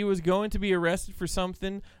 said that he was going to be arrested for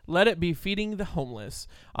something. Let it be feeding the homeless.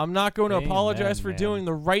 I'm not going to apologize for doing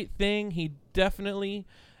the right thing. He definitely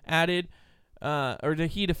added,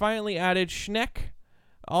 he defiantly added, Schneck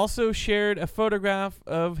also shared a photograph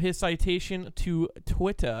of his citation to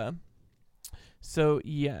Twitter. So,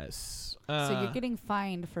 yes. So you're getting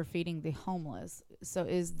fined for feeding the homeless. So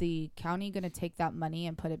is the county going to take that money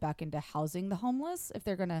and put it back into housing the homeless if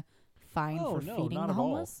they're going to fine for feeding the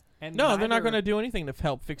homeless? No, they're not going to do anything to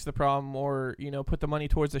help fix the problem or, put the money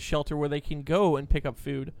towards a shelter where they can go and pick up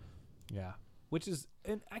food. Yeah. Which is,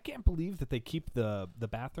 and I can't believe that they keep the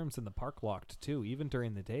bathrooms in the park locked too, even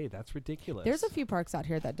during the day. That's ridiculous. There's a few parks out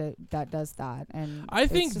here that does that, and I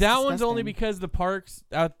think that one's only disgusting. because the parks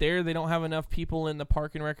out there, they don't have enough people in the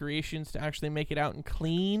park and recreations to actually make it out and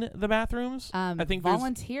clean the bathrooms. I think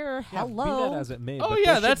volunteer. Be that as it may. Oh but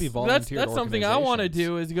yeah, there should be that's volunteer something I want to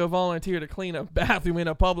do is go volunteer to clean a bathroom in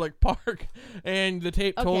a public park, and the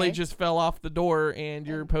tape totally just fell off the door, and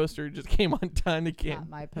your poster just came undone again. Not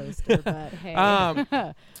my poster, but hey.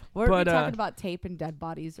 We're talking about tape and dead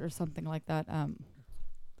bodies or something like that.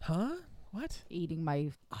 Huh? What? Eating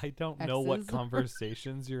my I don't know what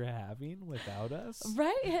conversations you're having without us.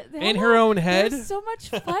 Right? In her own head? They're so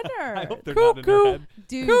much funner. I hope they're not in her head.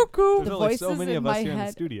 Dude, Cuckoo. There's the only voices so many in of my us here in the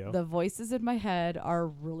head, studio. The voices in my head are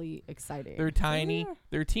really exciting. They're tiny.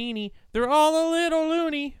 They're teeny. They're all a little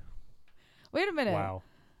loony. Wait a minute. Wow.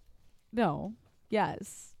 No.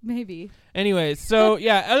 Yes. Maybe. Anyways, so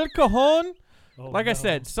yeah, El Cajon. Like I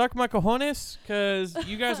said, suck my cojones because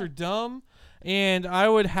you guys are dumb. And I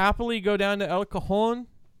would happily go down to El Cajon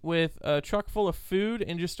with a truck full of food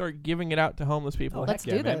and just start giving it out to homeless people. Let's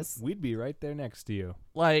do this. We'd be right there next to you.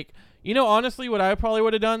 Like, honestly, what I probably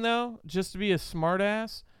would have done, though, just to be a smart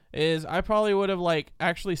ass, is I probably would have,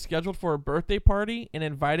 actually scheduled for a birthday party and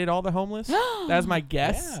invited all the homeless. That's my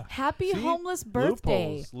guess. Yeah. Happy See? homeless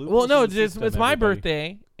birthday. Loopholes Well, no, in the system, it's my everybody.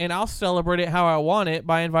 birthday, and I'll celebrate it how I want it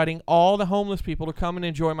by inviting all the homeless people to come and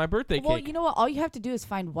enjoy my birthday Well, cake. you know what? All you have to do is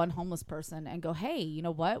find one homeless person and go, hey, you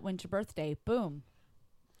know what? When's your birthday? Boom.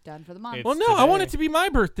 Done for the month. It's Well, no, I want it today. to be my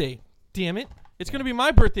birthday. Damn it. It's going to be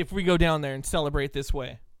my birthday if we go down there and celebrate this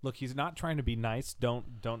way. Look, he's not trying to be nice. Don't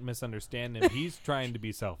misunderstand him. He's trying to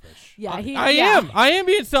be selfish. Yeah, I am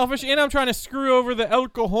being selfish, and I'm trying to screw over the El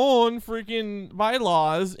Cajon freaking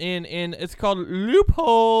bylaws, and it's called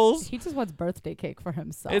loopholes. He just wants birthday cake for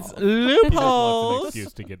himself. It's He just wants an loopholes.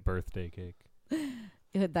 excuse to get birthday cake.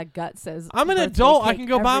 That gut says I'm an birthday adult. I cake can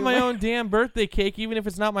go buy my everywhere. own damn birthday cake, even if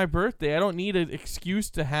it's not my birthday. I don't need an excuse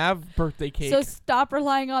to have birthday cake. So stop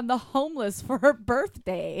relying on the homeless for her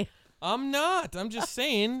birthday. I'm not. I'm just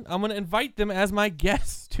saying I'm going to invite them as my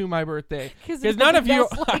guests to my birthday. Because if none of nobody you,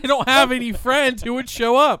 else I likes don't have any friends who would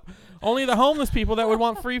show up. Only the homeless people that would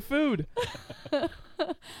want free food.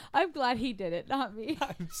 I'm glad he did it, not me.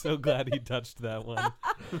 I'm so glad he touched that one.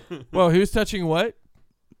 Well, who's touching what?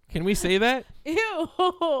 Can we say that? Ew.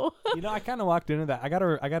 You know, I kind of walked into that. I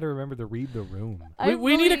gotta remember to read the room.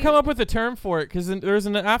 We need to come up with a term for it because there's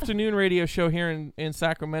an afternoon radio show here in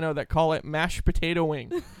Sacramento that call it mashed potato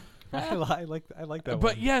wing. I like that. But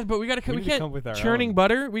one. yeah, but we gotta We we need to can't come with our churning own.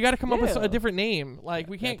 butter. We gotta come up with Yeah. a different name. Like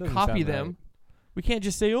we That can't doesn't copy sound them. right. We can't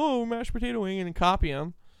just say mashed potato wing and copy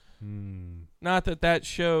them. Not that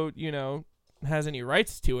show has any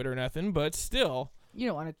rights to it or nothing, but still You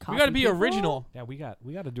don't want to copy. we gotta be people? original. Yeah, we got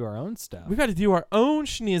to do our own stuff. We gotta do our own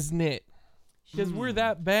schniznit because we're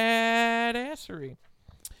that badassery.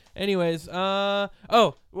 Anyways, real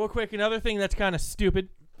quick, another thing that's kind of stupid.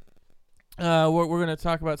 We're gonna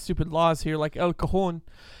talk about stupid laws here, like El Cajon.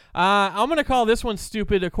 I'm gonna call this one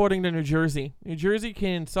stupid according to New Jersey. New Jersey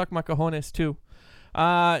can suck my cojones too.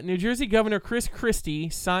 New Jersey Governor Chris Christie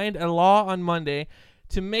signed a law on Monday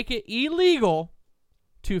to make it illegal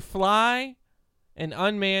to fly an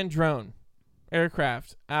unmanned drone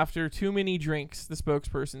aircraft after too many drinks, the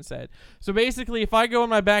spokesperson said. So basically, if I go in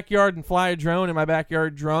my backyard and fly a drone in my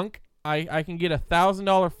backyard drunk, I can get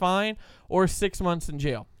 $1,000 fine or 6 months in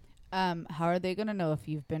jail. How are they gonna know if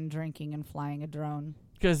you've been drinking and flying a drone?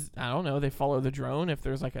 Because, I don't know, they follow the drone if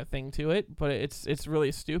there's like a thing to it, but it's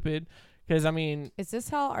really stupid. Because, I mean... Is this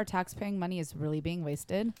how our tax-paying money is really being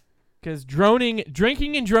wasted? Because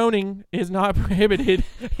drinking and droning is not prohibited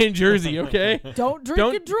in Jersey, okay? Don't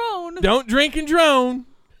drink and drone. Don't drink and drone.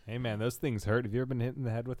 Hey man, those things hurt. Have you ever been hit in the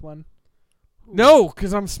head with one? No,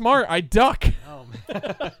 because I'm smart. I duck. Oh.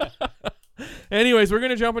 Anyways, we're going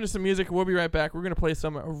to jump into some music. We'll be right back. We're going to play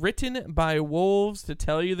some Written by Wolves to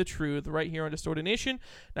Tell You the Truth right here on Distorted Nation,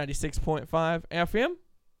 96.5 FM,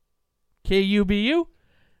 KUBU,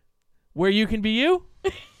 where you can be you,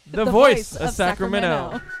 the voice of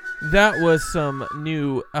Sacramento. That was some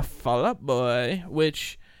new Fall Out Boy,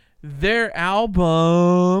 which their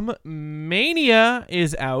album Mania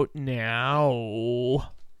is out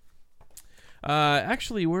now.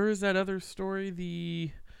 Actually, where is that other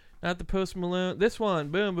story? Not the Post Malone. This one.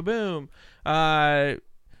 Boom, boom, boom.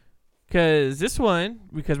 Because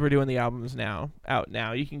we're doing the albums out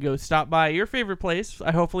now. You can go stop by your favorite place.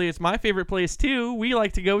 Hopefully it's my favorite place too. We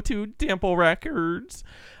like to go to Dimple Records.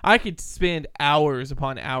 I could spend hours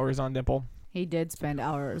upon hours on Dimple. He did spend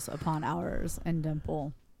hours upon hours in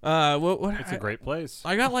Dimple. It's a great place.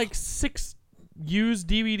 I got like 6 used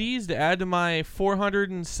DVDs to add to my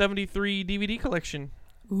 473 DVD collection.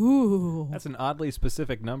 Ooh. That's an oddly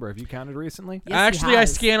specific number. Have you counted recently? Yes, he Actually, I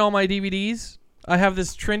has. scan all my DVDs. I have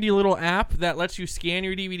this trendy little app that lets you scan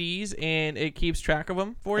your DVDs and it keeps track of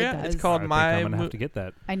them for It you. does. It's called I'm My. gonna have to get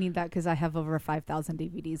that. I need that because I have over 5,000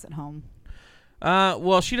 DVDs at home.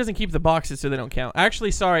 Well, she doesn't keep the boxes, so they don't count.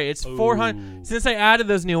 Actually, sorry, it's 400. Since I added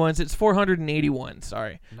those new ones, it's 481.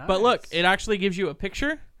 Sorry, but look, it actually gives you a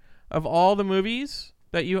picture of all the movies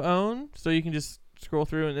that you own, so you can just scroll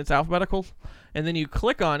through and it's alphabetical. And then you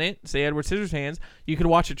click on it, say Edward Scissorhands. You could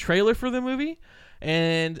watch a trailer for the movie,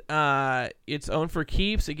 and it's owned for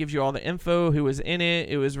keeps. It gives you all the info, who was in it,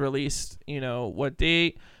 it was released, what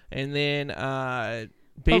date, and then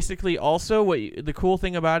basically also the cool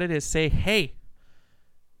thing about it is say, hey,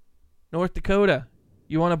 North Dakota,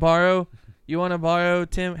 you want to borrow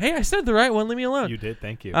Tim? Hey, I said the right one. Leave me alone. You did.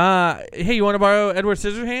 Thank you. Hey, you want to borrow Edward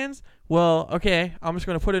Scissorhands? Well, okay. I'm just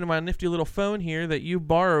going to put it in my nifty little phone here that you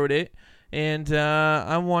borrowed it, and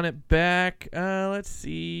I want it back. Let's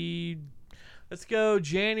see. Let's go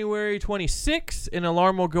January 26th. An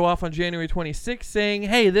alarm will go off on January 26th saying,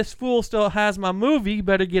 hey, this fool still has my movie.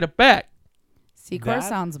 Better get it back. Secor That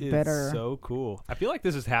sounds is bitter. so cool. I feel like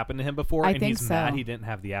this has happened to him before, I and think he's so. mad he didn't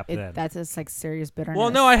have the app then. That's just like serious bitterness. Well,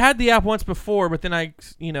 no, I had the app once before, but then I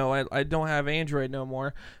don't have Android no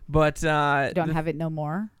more. But You don't have it no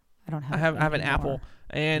more? I don't have I have an anymore. Apple.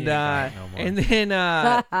 And Yeah, no more. and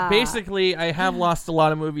then basically I have lost a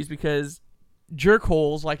lot of movies because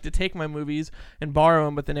jerkholes like to take my movies and borrow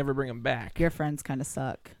them, but they never bring them back. Your friends kind of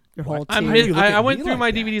suck. Your whole I'm team. hit- you look I at went me through like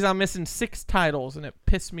my that? DVDs. I'm missing 6 titles, and it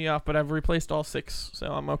pissed me off. But I've replaced all 6,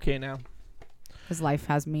 so I'm okay now. His life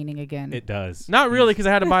has meaning again. It does. Not really, because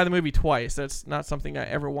I had to buy the movie twice. That's not something I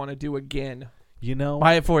ever want to do again.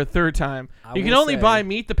 Buy it for a third time. I You can will only say- buy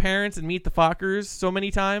Meet the Parents and Meet the Fockers so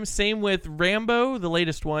many times. Same with Rambo, the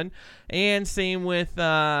latest one, and same with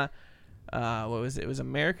what was it? It was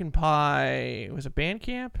American Pie. Was it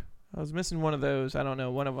Bandcamp? I was missing one of those. I don't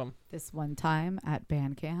know, one of them. This one time at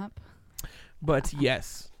band camp. But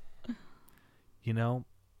yes.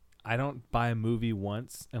 I don't buy a movie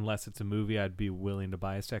once unless it's a movie I'd be willing to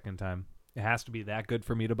buy a second time. It has to be that good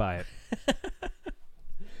for me to buy it.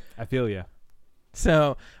 I feel you.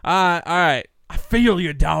 So, all right. I feel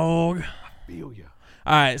you, dog. Feel you.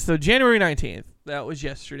 All right, so January 19th. That was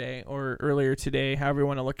yesterday or earlier today, however you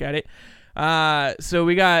want to look at it. So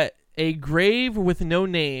we got A Grave with No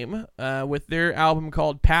Name with their album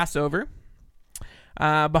called Passover.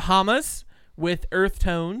 Bahamas with Earth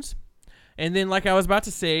Tones. And then, like I was about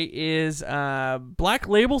to say, is Black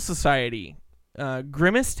Label Society.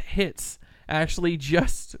 Grimmest Hits actually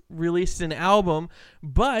just released an album,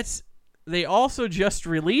 but they also just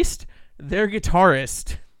released their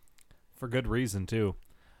guitarist. For good reason, too.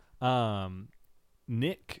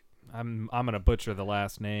 Nick, I'm gonna butcher the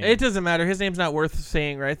last name. It doesn't matter. His name's not worth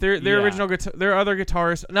saying, right? Their Yeah. original their other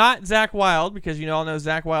guitarist, not Zach Wilde, because you all know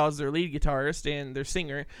Zach Wilde is their lead guitarist and their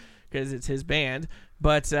singer, because it's his band.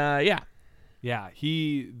 But yeah. Yeah,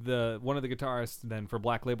 one of the guitarists then for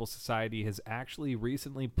Black Label Society has actually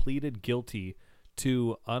recently pleaded guilty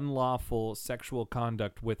to unlawful sexual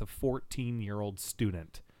conduct with a 14-year-old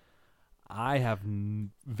student. I have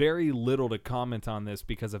very little to comment on this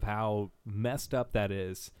because of how messed up that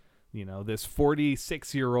is. You know, this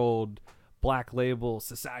 46-year-old Black Label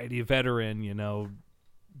Society veteran,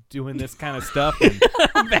 doing this kind of stuff.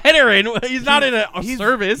 And Veteran? He's not in a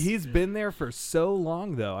service. He's been there for so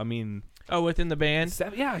long, though. I mean... Oh, within the band? He's a I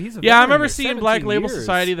veteran remember there, seeing Black 17 Label years.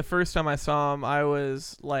 Society the first time I saw him. I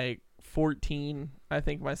was like 14, I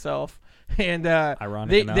think, myself. And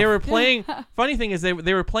Ironic they were enough. playing. Funny thing is,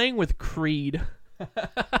 they were playing with Creed. Oh,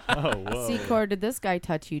 whoa. Secor, did this guy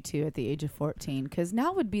touch you too at the age of 14? Because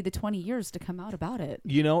now would be the 20 years to come out about it.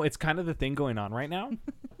 It's kind of the thing going on right now.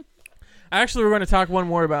 Actually, we're going to talk one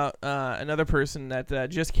more about another person that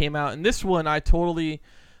just came out. And this one, I totally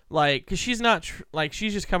because she's not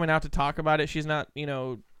she's just coming out to talk about it. She's not,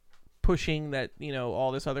 pushing that,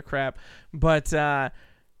 all this other crap. But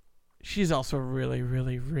she's also really,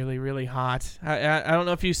 really, really, really hot. I don't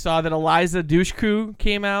know if you saw that Eliza Dushku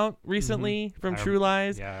came out recently from True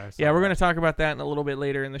Lies. Yeah, We're going to talk about that in a little bit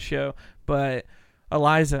later in the show. But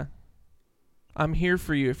Eliza, I'm here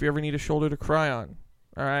for you if you ever need a shoulder to cry on.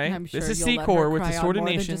 All right, I'm sure this is you'll let her Secor with cry on Distorted more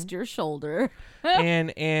than Nation, just your shoulder.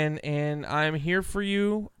 and I'm here for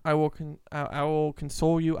you. I will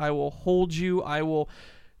console you. I will hold you. I will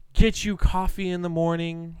get you coffee in the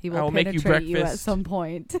morning. He will I will make you penetrate breakfast. you at some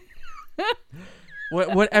point.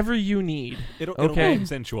 Whatever you need. It'll Okay. be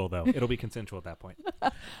consensual, though. It'll be consensual at that point.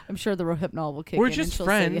 I'm sure the Rohypnol will kick We're in. just and she'll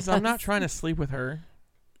friends. Say I'm not yes. trying to sleep with her.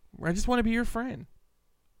 I just want to be your friend.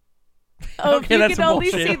 Oh, Okay, you that's can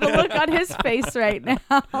only bullshit. see the look on his face right now.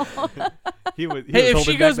 He was Hey, if holding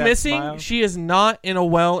she back goes that missing, smile. she is not in a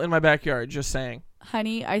well in my backyard. Just saying.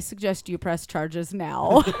 Honey, I suggest you press charges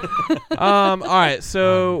now. All right.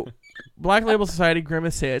 So, Black Label Society,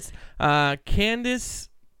 Grimace Hits, Cadence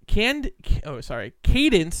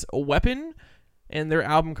Weapon, and their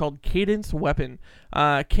album called Cadence Weapon.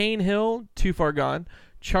 Kane Hill, Too Far Gone.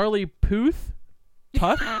 Charlie Puth.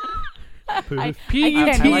 Puth.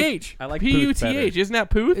 P-U-T-H. I like Puth better. P-U-T-H. Isn't that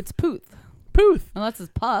Puth? It's Puth. Puth. Unless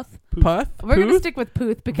it's Puff. Puth. We're going to Puth? stick with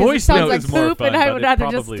Puth because Voice it sounds note like It's more poop, fun, and I but would it rather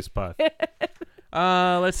probably just. is Puff.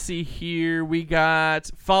 Let's see here. We got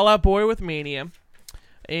Fall Out Boy with Mania.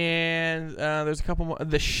 And there's a couple more.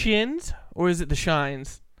 The Shins, or is it the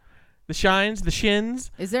Shines? The Shines? The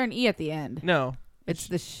Shins? Is there an E at the end? No. It's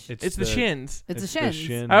the It's the Shins. It's the the Shins.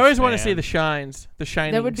 Shins, I always want to say man. the Shines. The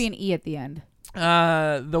Shinings. There would be an E at the end.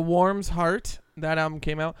 The Warm's Heart. That album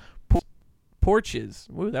came out. Porches.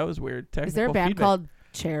 Ooh, that was weird. Is there a Technical band feedback. called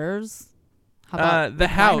Chairs? How about The Recliner?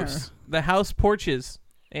 House. The House Porches.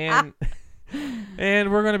 And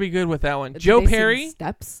and we're going to be good with that one. Did Joe they sing Perry.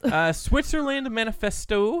 Steps. Switzerland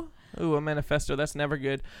Manifesto. Ooh, a manifesto. That's never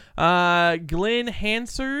good. Glenn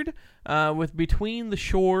Hansard with Between the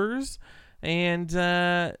Shores. And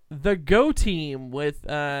the Go Team with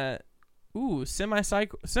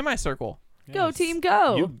Semicircle. Go Yes. team,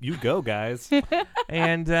 go. You go, guys.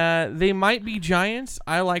 And They Might Be Giants.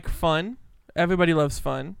 I like fun. Everybody loves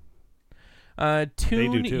fun.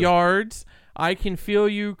 Tune too. Yards. I Can Feel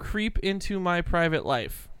You Creep Into My Private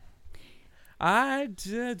Life. They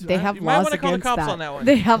have you might laws wanna call the against cops that. on that one.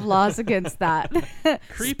 They have laws against that.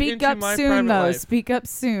 Creep Speak into up my soon, private Mo. life. Speak up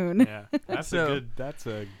soon. Yeah, that's So-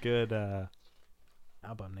 a good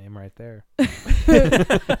album name right there.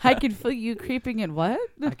 I can feel you creeping in what?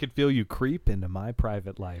 I could feel you creep into my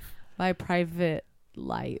private life. My private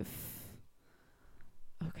life.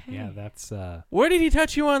 Okay. Yeah, that's Where did he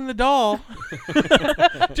touch you on the doll?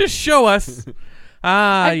 Just show us.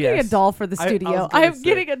 I'm Yes. getting a doll for the I was studio. gonna I'm say.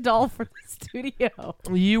 getting a doll for the studio.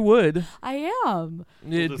 You would. I am.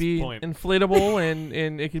 It'd be disappoint. inflatable,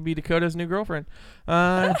 and it could be Dakota's new girlfriend.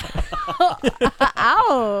 Ouch.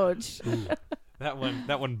 that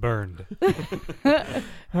one burned.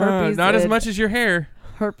 Herpes not as and- much as your hair.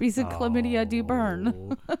 Herpes and chlamydia do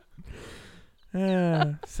burn.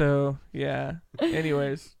 So, yeah.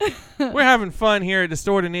 Anyways, we're having fun here at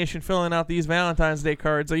Distorted Nation filling out these Valentine's Day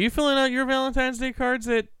cards. Are you filling out your Valentine's Day cards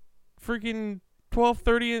at freaking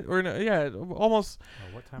 12:30 or no, yeah, almost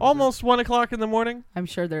what time is almost 1 o'clock in the morning. I'm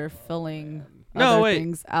sure they're filling No, other wait.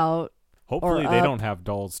 things out Hopefully or they up, don't have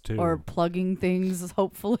dolls too. or plugging things.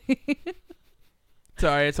 Hopefully.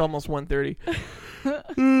 Sorry, it's almost 1:30.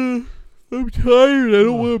 I'm tired. I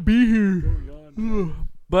don't want to be here.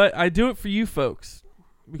 But I do it for you folks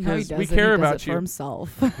No, he because we doesn't. care He does about it for you.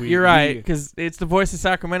 himself. You're right, because it's the voice of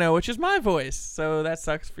Sacramento, which is my voice. So that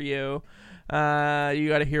sucks for you. You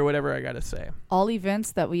got to hear whatever I got to say. All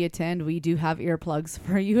events that we attend, we do have earplugs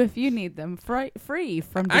for you if you need them free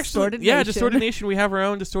from Actually, Distorted yeah, Nation. Distorted Nation. We have our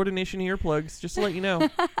own Distorted Nation earplugs, just to let you know.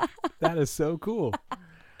 That is so cool.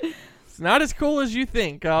 It's not as cool as you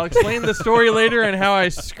think. I'll explain the story later and how I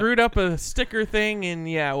screwed up a sticker thing, and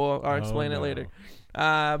yeah, well, I'll explain it later.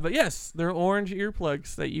 But yes, they're orange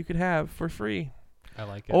earplugs that you could have for free. I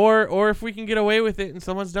like it. Or if we can get away with it and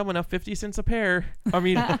someone's dumb enough, 50 cents a pair. I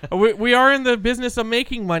mean, we are in the business of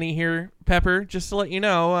making money here, Pepper, just to let you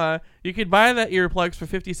know. You could buy that earplugs for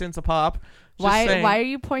 50 cents a pop. Why are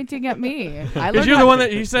you pointing at me? Because you're the one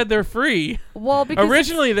that you said they're free. Well, because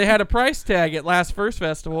originally they had a price tag at last First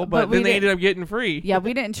Festival, but we then they didn't- ended up getting free. Yeah,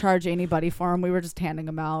 we didn't charge anybody for them. We were just handing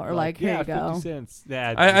them out, or like, here you go. 50 cents.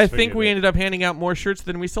 Yeah, I think we ended up handing out more shirts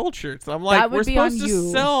than we sold shirts. I'm like, That would we're be on supposed to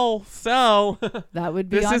you. sell. That would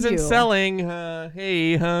be This on isn't you. selling.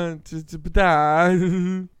 Hey,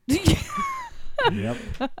 Yep.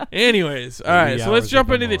 Anyways, all right, so let's hours jump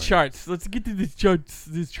of into the memory. charts. Let's get to the charts.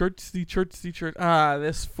 The charts. Ah,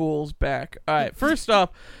 this fool's back. All right, first off,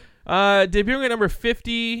 debuting at number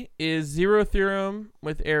 50 is Zero Theorem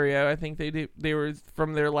with Area. I think they were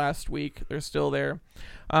from their last week. They're still there.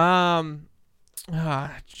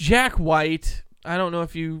 Jack White. I don't know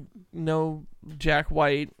if you know Jack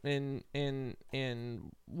White and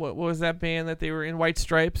what was that band that they were in? White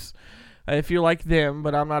Stripes. If you like them,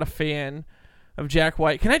 but I'm not a fan of Jack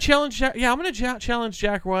White. Can I challenge Jack? Yeah, I'm going to challenge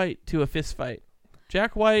Jack White to a fist fight.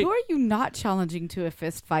 Jack White. Who are you not challenging to a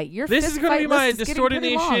fist fight? Your This fist is going to fight be my list is getting Distorted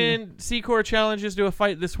pretty long. Nation C-Core challenges to a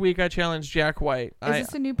fight this week. I challenge Jack White. Is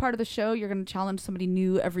this a new part of the show? You're going to challenge somebody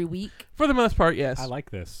new every week? For the most part, yes. I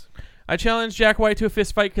like this. I challenge Jack White to a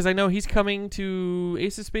fist fight because I know he's coming to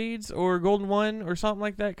Ace of Spades or Golden One or something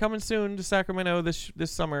like that. Coming soon to Sacramento this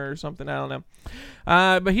summer or something. I don't know.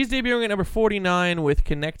 But he's debuting at number 49 with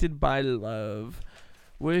Connected by Love.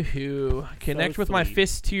 Woohoo. Connect with my sweet.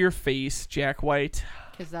 fist to your face, Jack White.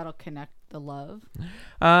 Because that'll connect the love.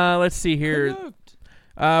 Let's see here.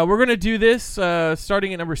 We're going to do this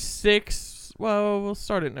starting at number 6. Well, we'll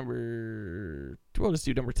start at we'll just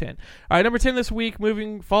do number 10. All right, number 10 this week,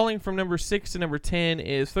 falling from number 6 to number 10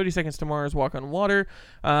 is 30 Seconds to Mars, Walk on Water.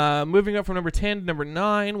 Moving up from number 10 to number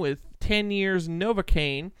 9 with 10 Years,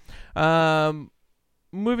 Novocaine.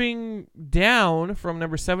 Moving down from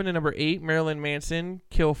number 7 to number 8, Marilyn Manson,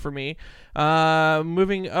 Kill for Me.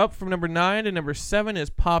 Moving up from number 9 to number 7 is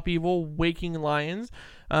Pop Evil, Waking Lions.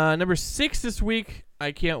 Number 6 this week,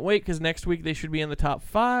 I can't wait because next week they should be in the top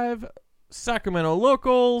 5. Sacramento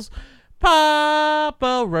Locals,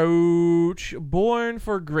 Papa Roach, Born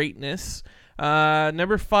for Greatness.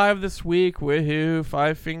 Number 5 this week, woohoo,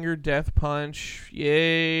 Five Finger Death Punch,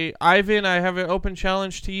 yay. Ivan, I have an open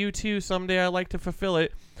challenge to you too. Someday I'd like to fulfill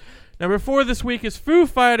it. Number 4 this week is Foo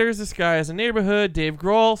Fighters, This Guy is a Neighborhood, Dave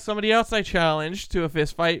Grohl, somebody else I challenged to a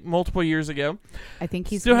fist fight multiple years ago. I think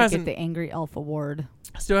he's Still going to hasn't- get the Angry Elf Award.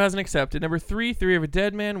 Still hasn't accepted. Number 3, Theory of a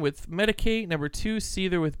Dead Man with Medicate. Number 2,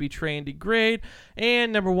 Seether with Betray and Degrade.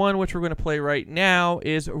 And number 1, which we're going to play right now,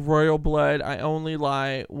 is Royal Blood, I Only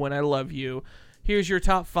Lie When I Love You. Here's your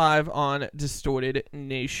top 5 on Distorted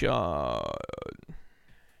Nation.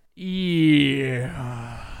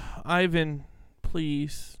 Yeah. Ivan,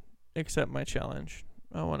 please accept my challenge.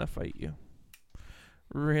 I want to fight you.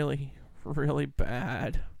 Really, really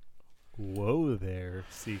bad. Whoa there,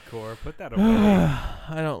 C-Core. Put that away.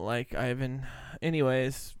 I don't like Ivan.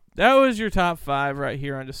 Anyways, that was your top 5 right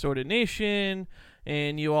here on Distorted Nation.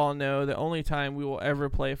 And you all know the only time we will ever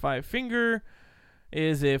play Five Finger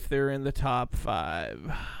is if they're in the top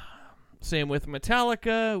 5. Same with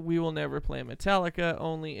Metallica. We will never play Metallica,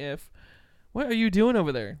 only if... What are you doing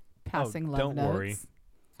over there? Passing love don't notes. worry.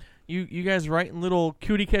 You guys writing little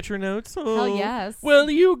cootie catcher notes? Oh, Hell yes. Will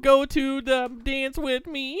you go to the dance with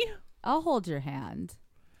me? I'll hold your hand.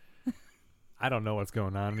 I don't know what's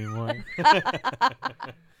going on anymore.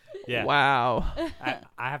 Yeah. Wow.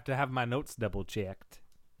 I have to have my notes double checked.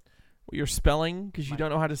 You're spelling because you don't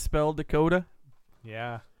know how to spell Dakota?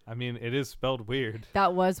 Yeah. I mean, it is spelled weird.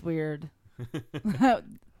 That was weird.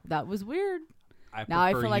 That was weird. Now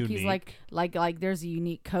I prefer feel like he's unique. like there's a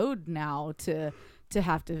unique code now to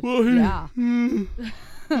have to Well, yeah.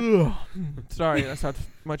 Ugh. Sorry, that's how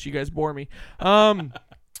much you guys bore me.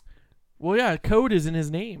 Well, yeah, code is in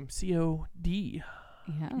his name. COD. Yeah.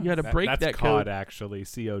 You got to break that's that COD, code. actually.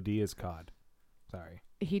 COD is COD. Sorry.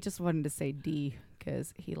 He just wanted to say D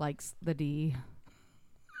because he likes the D.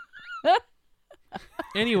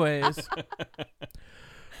 Anyways,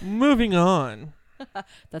 moving on.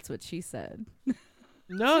 That's what she said.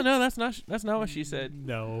 No, that's not what she said.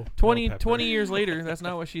 No. 20 years later, that's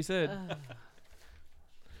not what she said.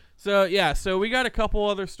 So we got a couple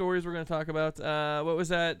other stories we're going to talk about. What was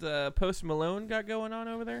that Post Malone got going on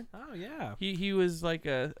over there? Oh, yeah. He was like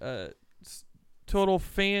a total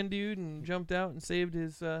fan dude and jumped out and saved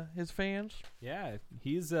his fans. Yeah,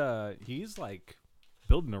 he's like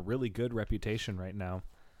building a really good reputation right now.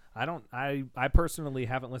 I personally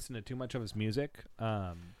haven't listened to too much of his music,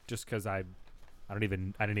 just because I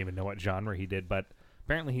didn't even know what genre he did. But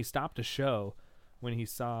apparently he stopped a show when he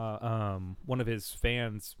saw one of his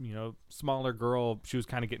fans, smaller girl. She was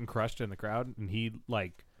kind of getting crushed in the crowd, and he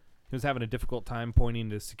was having a difficult time pointing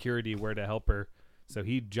to security where to help her. So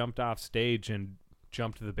he jumped off stage and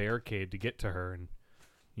jumped to the barricade to get to her, and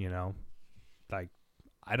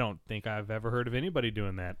I don't think I've ever heard of anybody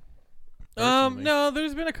doing that. Personally. No,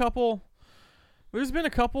 there's been a couple.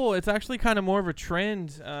 It's actually kind of more of a trend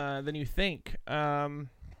than you think.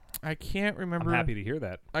 I can't remember. I'm happy to hear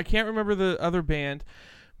that. I can't remember the other band,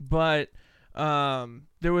 but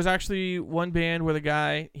there was actually one band where the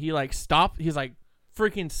guy, he stopped. He's like,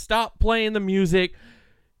 freaking stop playing the music.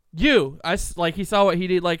 He saw what he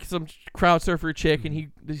did, like some crowd surfer chick, and he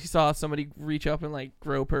saw somebody reach up and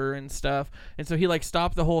grope her and stuff, and so he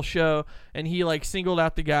stopped the whole show, and he singled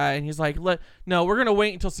out the guy, and he's like, no, we're gonna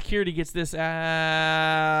wait until security gets this apple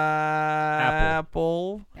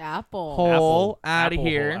hole out of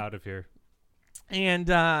here, and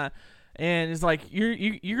it's like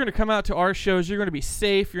you're gonna come out to our shows, you're gonna be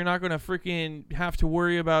safe, you're not gonna freaking have to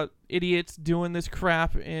worry about idiots doing this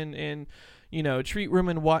crap and treat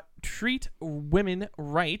women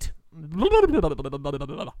right. I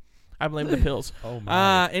blame the pills. Oh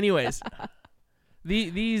my. Anyways,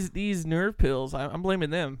 these nerve pills, I'm blaming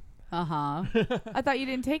them. I thought you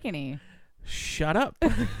didn't take any. Shut up.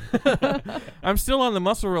 I'm still on the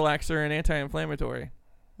muscle relaxer and anti-inflammatory.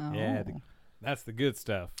 Oh. Yeah, that's the good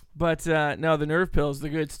stuff. But no, the nerve pills, the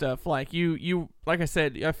good stuff. Like you, like I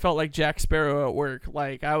said, I felt like Jack Sparrow at work.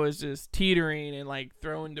 Like I was just teetering and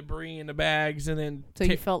throwing debris into bags, and then. So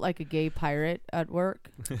you felt like a gay pirate at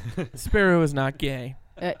work? Sparrow is not gay.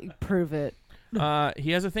 Prove it.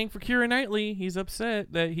 He has a thing for Keira Knightley. He's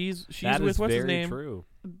upset that she's with what's his name. True.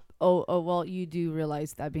 Oh, well, you do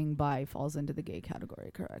realize that being bi falls into the gay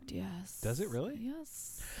category, correct? Yes. Does it really?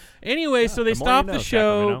 Yes. Anyway, so they the more stopped you know, the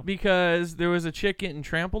show Sacramento. because there was a chick getting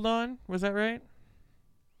trampled on. Was that right?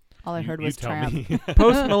 All I heard was tell tramp. me.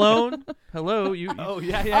 Post Malone. Hello. Oh,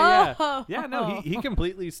 yeah. Oh. Yeah, no, he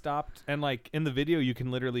completely stopped. And, in the video, you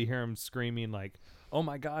can literally hear him screaming, oh,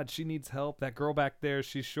 my God, she needs help. That girl back there,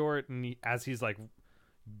 she's short. And he's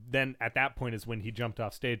then at that point is when he jumped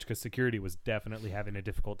off stage because security was definitely having a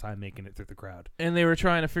difficult time making it through the crowd. And they were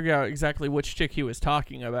trying to figure out exactly which chick he was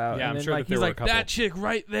talking about. Yeah, and I'm then, sure that there he's were a like, couple. that chick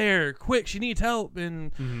right there, quick, she needs help.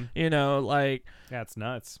 And, Yeah, it's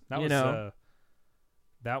nuts. That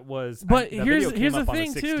was... But that here's video came the up on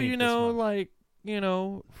thing, too, 16th this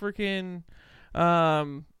month. freaking...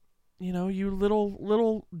 you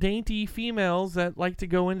little dainty females that like to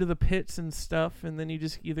go into the pits and stuff, and then you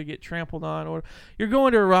just either get trampled on, or you're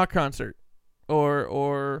going to a rock concert,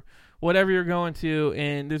 or whatever you're going to,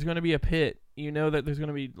 and there's going to be a pit. You know that there's going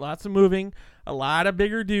to be lots of moving, a lot of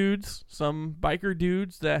bigger dudes, some biker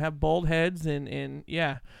dudes that have bald heads, and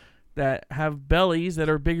that have bellies that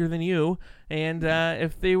are bigger than you, and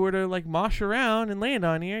if they were to mosh around and land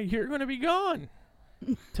on you, you're going to be gone,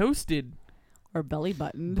 toasted. Or belly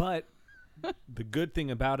button. But the good thing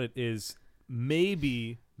about it is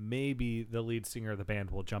maybe the lead singer of the band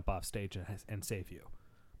will jump off stage and save you.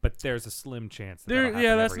 But there's a slim chance that that'll happen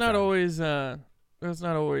that's every not time. always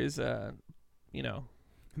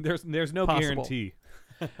There's no possible. guarantee.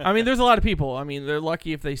 I mean, there's a lot of people. I mean, they're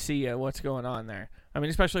lucky if they see what's going on there. I mean,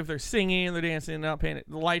 especially if they're singing and they're dancing and not paying it.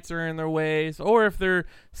 The lights are in their ways, or if they're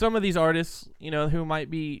some of these artists, who might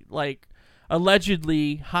be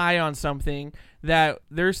allegedly high on something, that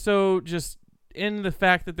they're so just in the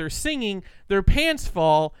fact that they're singing, their pants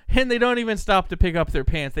fall, and they don't even stop to pick up their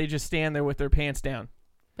pants. They just stand there with their pants down.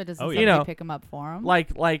 But doesn't somebody pick them up for them?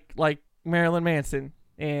 Like Marilyn Manson.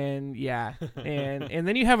 And and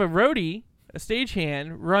then you have a roadie, a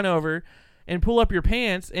stagehand, run over and pull up your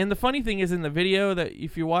pants. And the funny thing is, in the video, that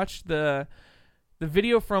if you watch the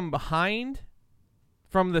video from behind,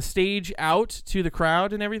 from the stage out to the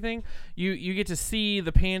crowd and everything, you get to see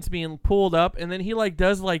the pants being pulled up, and then he like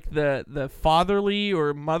does like the fatherly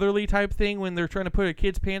or motherly type thing when they're trying to put a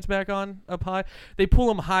kid's pants back on up high. They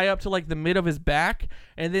pull him high up to like the mid of his back,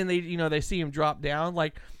 and then they see him drop down.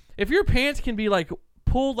 Like if your pants can be like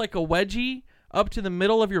pulled like a wedgie up to the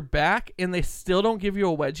middle of your back and they still don't give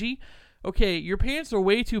you a wedgie, okay, your pants are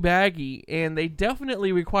way too baggy and they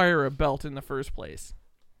definitely require a belt in the first place.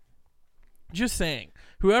 Just saying.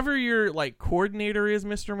 Whoever your like coordinator is,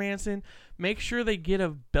 Mr. Manson, make sure they get a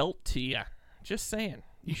belt to you. Just saying.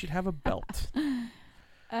 You should have a belt.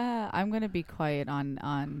 I'm going to be quiet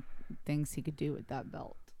on things he could do with that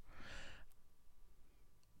belt.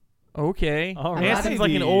 Okay. All Manson's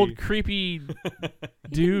like an old creepy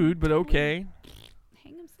dude, but okay.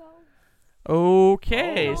 Hang himself.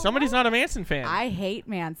 Okay. Somebody's not a Manson fan. I hate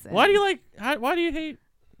Manson. Why do you hate?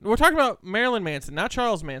 We're talking about Marilyn Manson, not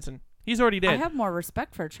Charles Manson. He's already dead. I have more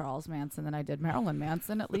respect for Charles Manson than I did Marilyn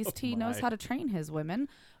Manson. At least he knows how to train his women.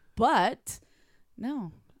 But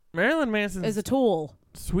no, Marilyn Manson is a tool.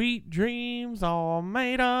 Sweet dreams are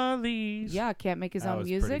made of these. Yeah, can't make his That own was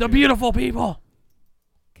music pretty The beautiful people.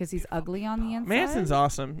 because he's ugly on the inside. Manson's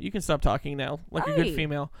awesome. You can stop talking now, like a good Hey.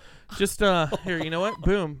 female. Just here, you know what?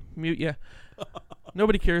 Boom, mute ya.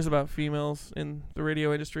 Nobody cares about females in the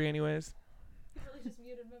radio industry, anyways.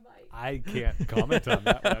 I can't comment on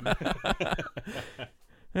that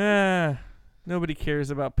one. Nobody cares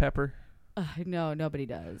about pepper. No, nobody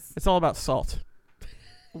does. It's all about salt.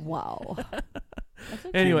 Wow. That's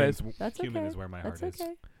okay. Anyways, That's Cumin okay. is where my heart That's is.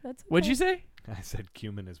 okay. That's okay. what'd you say? I said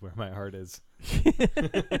cumin is where my heart is.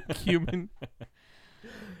 Cumin.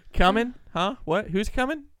 Coming? Huh? What? Who's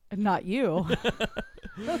coming? Not you.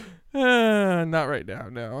 Not right now.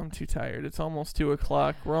 No, I'm too tired. It's almost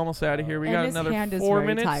 2:00. We're almost out of here. We And got his another hand is 4 very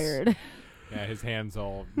minutes. tired. Yeah, his hand's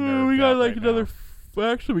all We nerved got out like right another. now.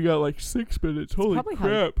 Actually, we got like 6 minutes. Holy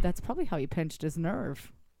crap! That's probably how he pinched his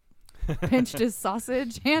nerve. Pinched his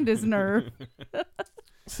sausage and his nerve.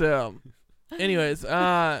 So, anyways,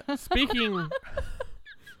 speaking.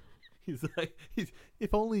 He's like,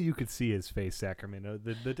 if only you could see his face, Sacramento.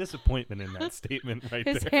 The disappointment in that statement right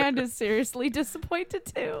His there. hand is seriously disappointed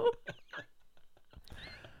too.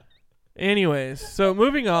 Anyways, so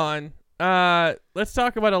moving on. Let's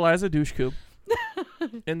talk about Eliza Dushku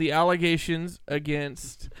and the allegations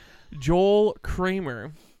against Joel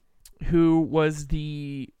Kramer, who was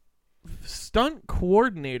the stunt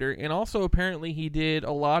coordinator, and also apparently he did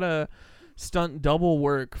a lot of stunt double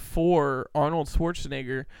work for Arnold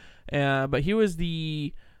Schwarzenegger. But he was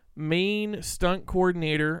the main stunt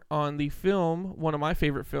coordinator on the film, one of my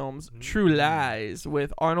favorite films, True Lies,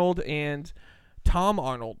 with Arnold and Tom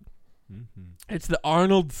Arnold. Mm-hmm. It's the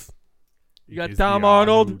Arnolds. You got It is Tom the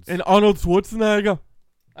Arnold Arnolds. and Arnold Schwarzenegger.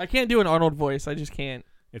 I can't do an Arnold voice. I just can't.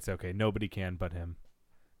 It's okay. Nobody can but him.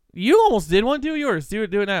 You almost did one. Do yours. Do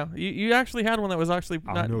it now. You actually had one that was actually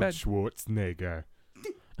not bad. Schwarzenegger.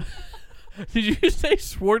 Did you say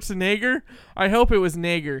Schwarzenegger? I hope it was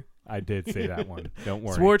Nager. I did say that one. Don't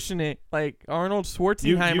worry. Schwarzenegger, like Arnold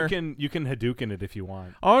Schwarzenheimer. You can Hadouken it if you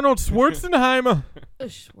want. Arnold Schwarzenheimer.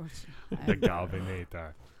 The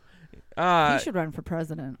Galvinator. He should run for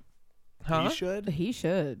president. Huh? He should. He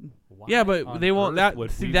should. Why Yeah, but on they won't. earth That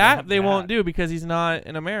would see we that want they won't that? do because he's not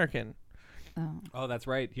an American. Oh. Oh, that's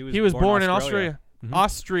right. He He was born in Australia. Austria. Mhm.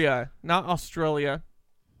 Austria, not Australia.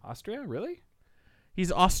 Austria, really?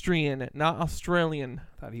 He's Austrian, not Australian.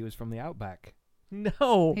 I thought he was from the outback.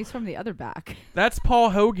 No, He's from the other back. that's Paul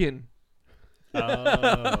Hogan.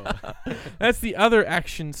 Oh. That's the other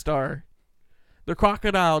action star, the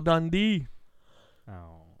Crocodile Dundee.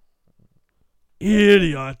 Oh.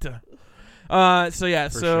 Idiot. So yeah,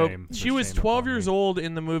 For so shame. For she was shame 12 upon years me. old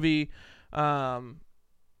in the movie,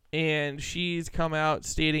 and she's come out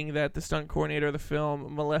stating that the stunt coordinator of the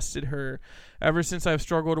film molested her. Ever since I've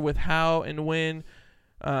struggled with how and when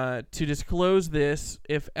to disclose this,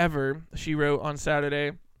 if ever, she wrote on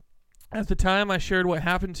Saturday. At the time, I shared what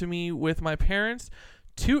happened to me with my parents.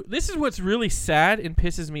 This is what's really sad and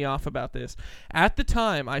pisses me off about this. At the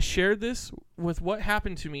time, I shared this with what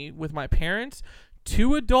happened to me with my parents,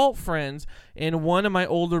 2 adult friends, and one of my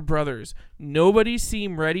older brothers. Nobody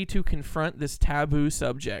seemed ready to confront this taboo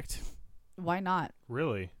subject. Why not?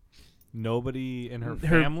 Really? Nobody in her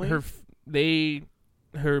family?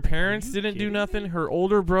 Her parents you didn't do kidding nothing. me? Her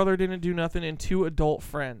older brother didn't do nothing, and 2 adult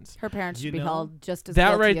friends. Her parents should You be know, held just as that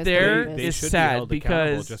guilty right as there the They is should sad be held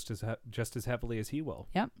accountable because- just as heavily as he will.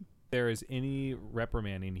 Yep. If there is any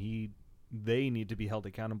reprimanding, they need to be held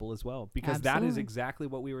accountable as well, because that is Absolutely. exactly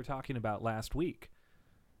what we were talking about last week.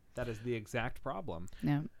 That is the exact problem.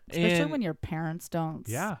 No. Especially And when your parents don't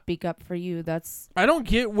Yeah. speak up for you. That's I don't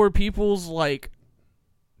get where people's like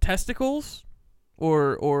testicles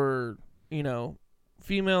or you know,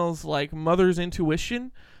 females like mother's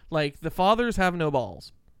intuition, like the fathers have no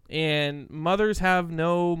balls and mothers have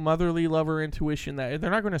no motherly lover intuition that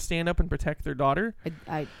they're not going to stand up and protect their daughter.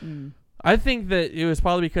 I think that it was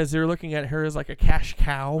probably because they're looking at her as like a cash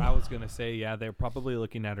cow. I was gonna say, yeah, they're probably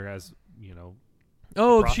looking at her as, you know,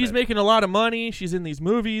 Oh, profit. she's making a lot of money. She's in these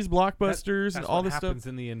movies, blockbusters, That's and all what this happens stuff.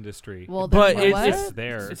 in the industry. well. But then it's- what? It's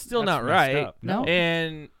there. It's still That's not messed right. up. No.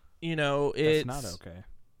 And you know, That's it's not okay.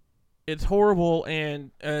 It's horrible.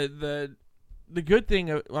 And the good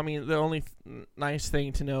thing, I mean, the only nice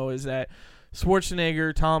thing to know is that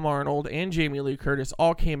Schwarzenegger, Tom Arnold, and Jamie Lee Curtis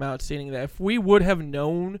all came out stating that if we would have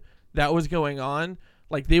known that was going on,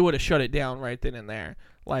 like they would have shut it down right then and there.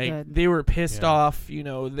 Like Good. they were pissed Yeah. off. You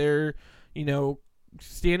know, they're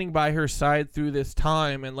standing by her side through this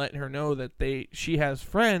time and letting her know that she has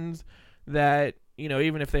friends that, you know,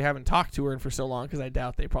 even if they haven't talked to her for so long, because I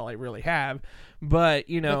doubt they probably really have, but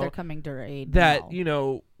you But know, they're coming to her aid. that now. you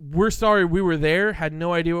know, we're sorry we were there, had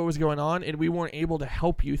no idea what was going on, and we weren't able to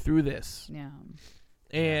help you through this. Yeah.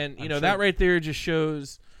 And you I'm know, sure- that right there just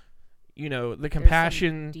shows, you know, the There's some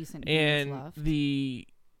compassion decent humans and left. the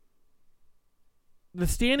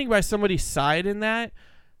standing by somebody's side in that,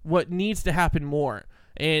 what needs to happen more.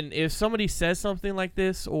 And if somebody says something like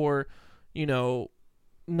this, or you know,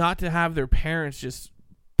 not to have their parents just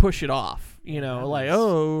push it off, you know, That like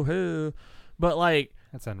is- but like,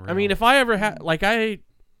 That's unreal. I mean, if I ever had, like, I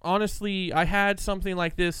had something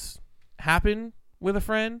like this happen with a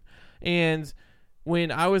friend, and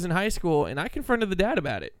when I was in high school, and I confronted the dad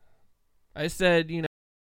about it. I said, you know,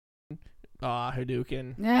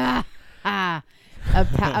 Hadouken.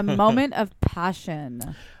 A moment of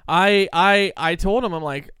passion. I told him, I'm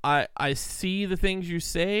like, I see the things you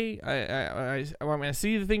say. I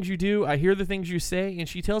see the things you do. I hear the things you say. And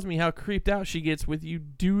she tells me how creeped out she gets with you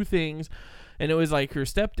do things. And it was like her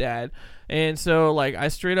stepdad. And so, like, I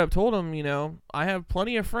straight up told him, you know, I have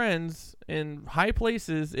plenty of friends in high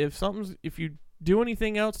places. If you do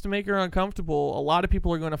anything else to make her uncomfortable, a lot of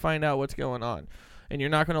people are going to find out what's going on. And you're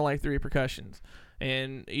not going to like the repercussions.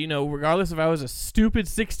 And, you know, regardless if I was a stupid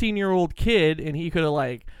 16-year-old kid and he could have,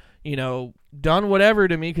 like, you know, done whatever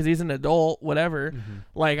to me because he's an adult, whatever,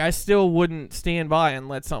 like, I still wouldn't stand by and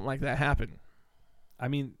let something like that happen. I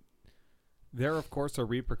mean, there, of course, are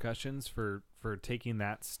repercussions for taking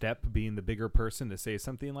that step, being the bigger person to say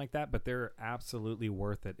something like that, but they're absolutely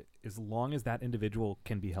worth it as long as that individual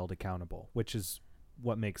can be held accountable, which is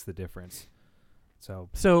what makes the difference. So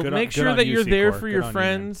make good sure on that you, you're there Secor. for Good your on you, man.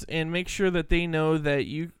 friends, and make sure that they know that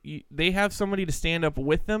they have somebody to stand up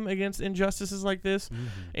with them against injustices like this.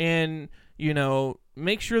 And, you know,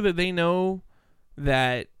 make sure that they know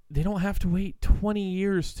that they don't have to wait 20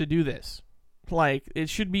 years to do this. Like, it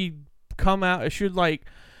should be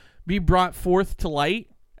be brought forth to light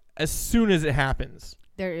as soon as it happens.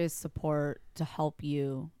 There is support to help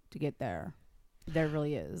you to get there. There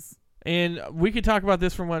really is. And we could talk about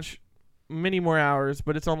this for many more hours,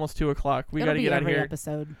 but it's almost 2:00. We got to get out of here.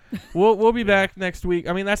 Episode. We'll be back next week.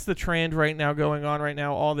 I mean, that's the trend right now going on right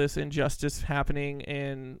now. All this injustice happening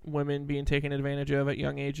and women being taken advantage of at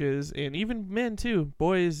young ages, and even men too,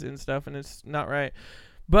 boys and stuff, and it's not right.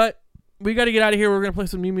 But we got to get out of here. We're going to play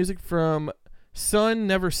some new music from Sun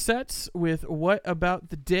Never Sets with What About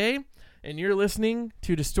the Day. And you're listening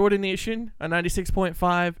to Distorted Nation on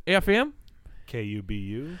 96.5 FM.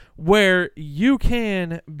 KUBU. Where you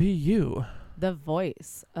can be you. The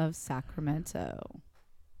voice of Sacramento.